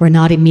were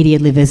not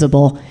immediately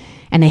visible,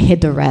 and I hid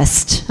the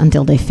rest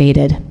until they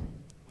faded.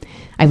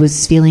 I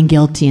was feeling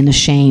guilty and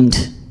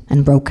ashamed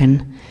and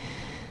broken.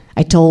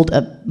 I told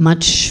a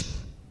much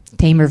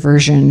tamer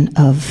version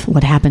of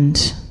what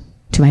happened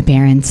to my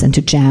parents and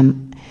to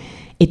Jem.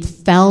 It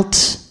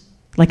felt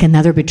like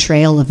another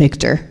betrayal of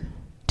Victor,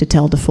 to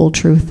tell the full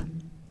truth.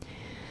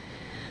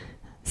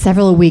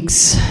 Several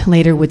weeks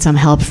later, with some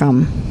help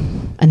from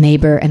a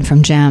neighbor and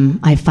from Jem,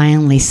 I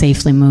finally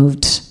safely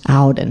moved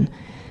out and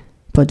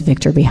put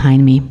Victor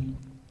behind me.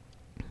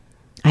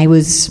 I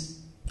was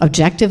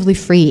objectively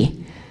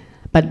free,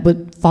 but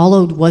what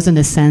followed wasn't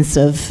a sense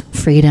of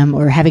freedom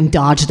or having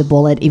dodged the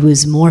bullet. It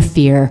was more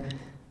fear,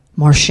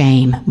 more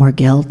shame, more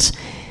guilt.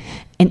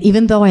 And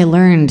even though I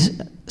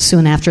learned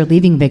soon after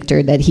leaving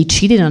Victor that he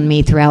cheated on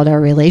me throughout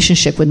our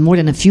relationship with more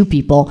than a few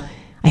people,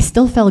 I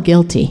still felt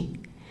guilty.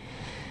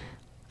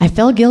 I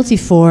felt guilty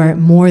for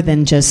more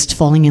than just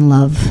falling in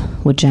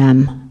love with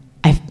Jem.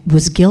 I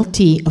was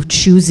guilty of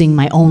choosing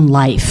my own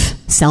life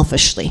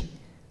selfishly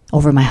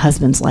over my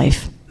husband's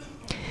life.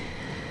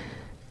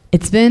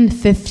 It's been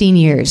 15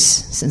 years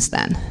since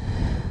then.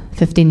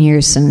 15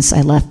 years since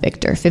I left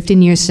Victor.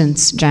 15 years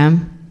since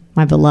Jem,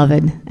 my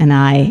beloved, and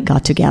I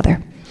got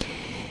together.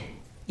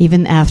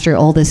 Even after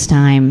all this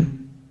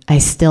time, I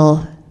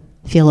still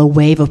feel a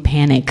wave of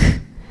panic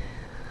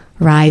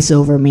rise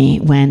over me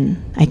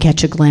when I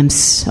catch a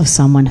glimpse of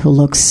someone who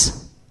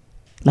looks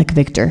like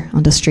Victor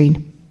on the street.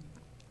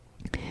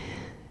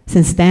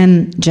 Since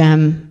then,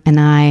 Jem and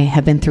I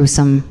have been through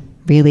some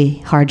really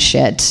hard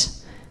shit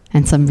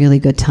and some really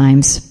good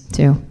times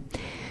too.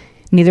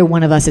 Neither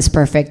one of us is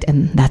perfect,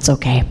 and that's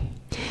okay.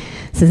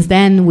 Since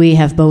then, we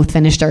have both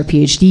finished our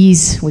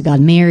PhDs, we got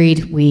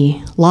married,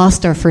 we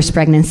lost our first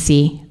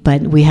pregnancy,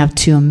 but we have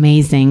two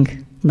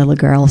amazing little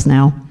girls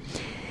now.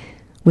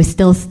 We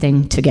still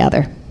sing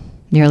together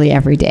nearly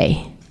every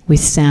day. We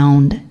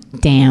sound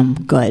damn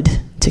good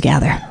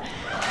together.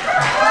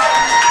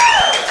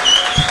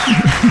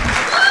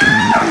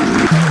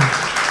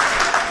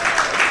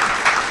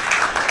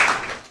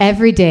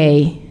 Every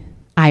day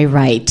I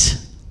write.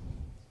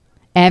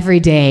 Every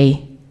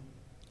day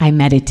I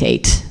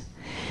meditate.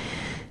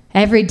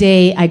 Every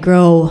day I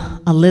grow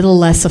a little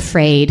less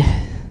afraid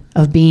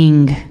of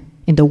being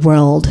in the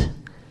world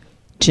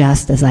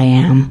just as I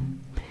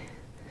am.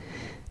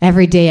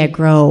 Every day I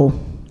grow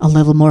a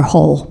little more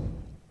whole.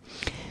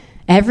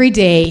 Every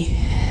day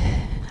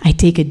I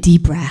take a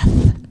deep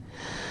breath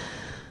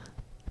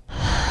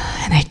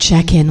and I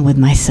check in with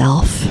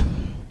myself.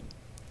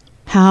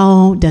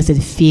 How does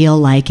it feel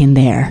like in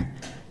there?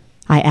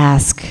 I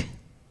ask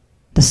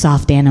the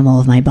soft animal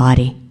of my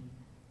body.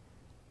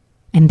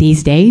 And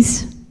these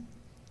days,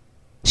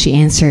 she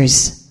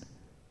answers,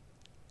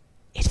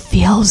 it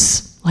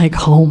feels like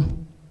home.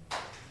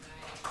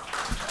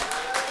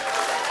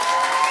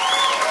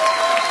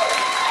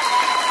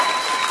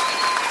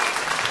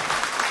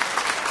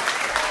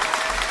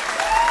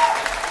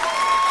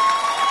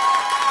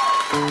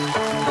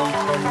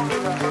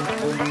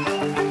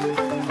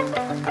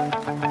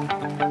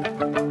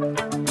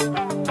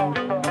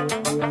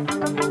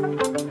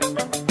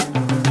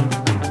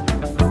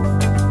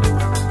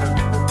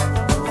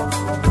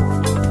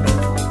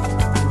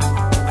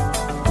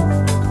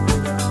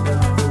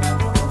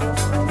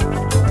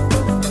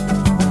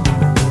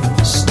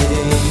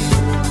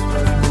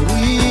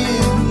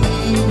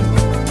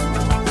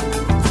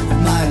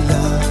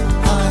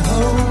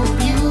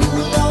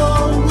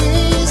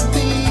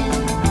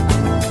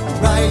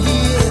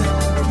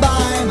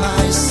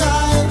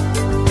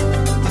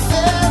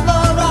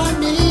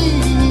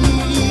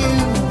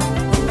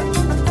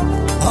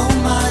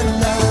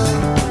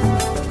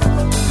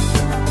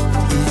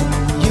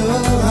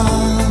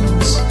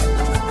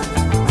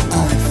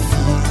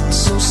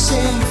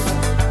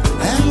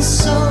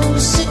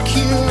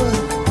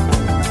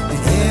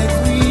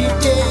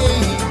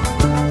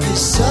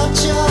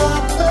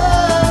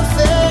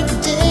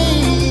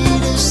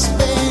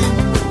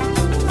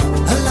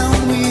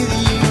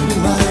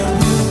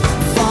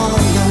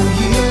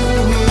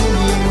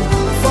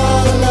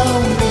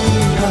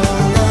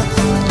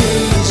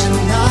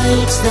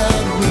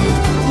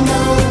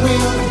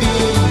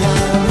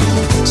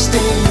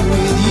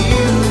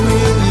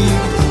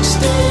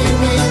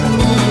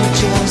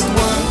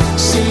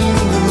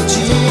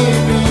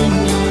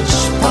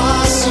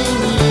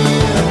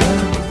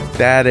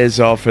 That is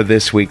all for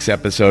this week's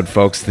episode,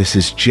 folks. This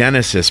is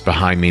Genesis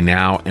behind me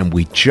now, and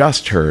we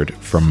just heard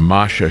from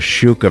Masha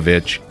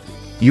Shukovich.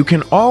 You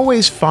can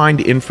always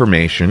find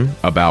information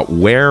about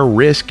where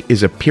Risk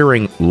is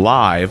appearing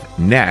live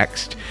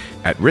next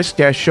at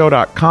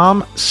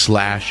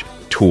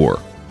risk-show.com/tour.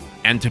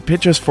 And to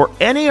pitch us for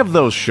any of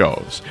those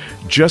shows,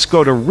 just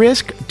go to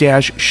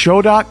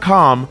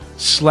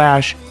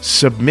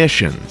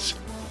risk-show.com/submissions.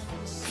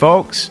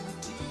 Folks,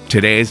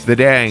 today's the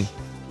day.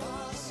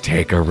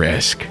 Take a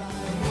risk.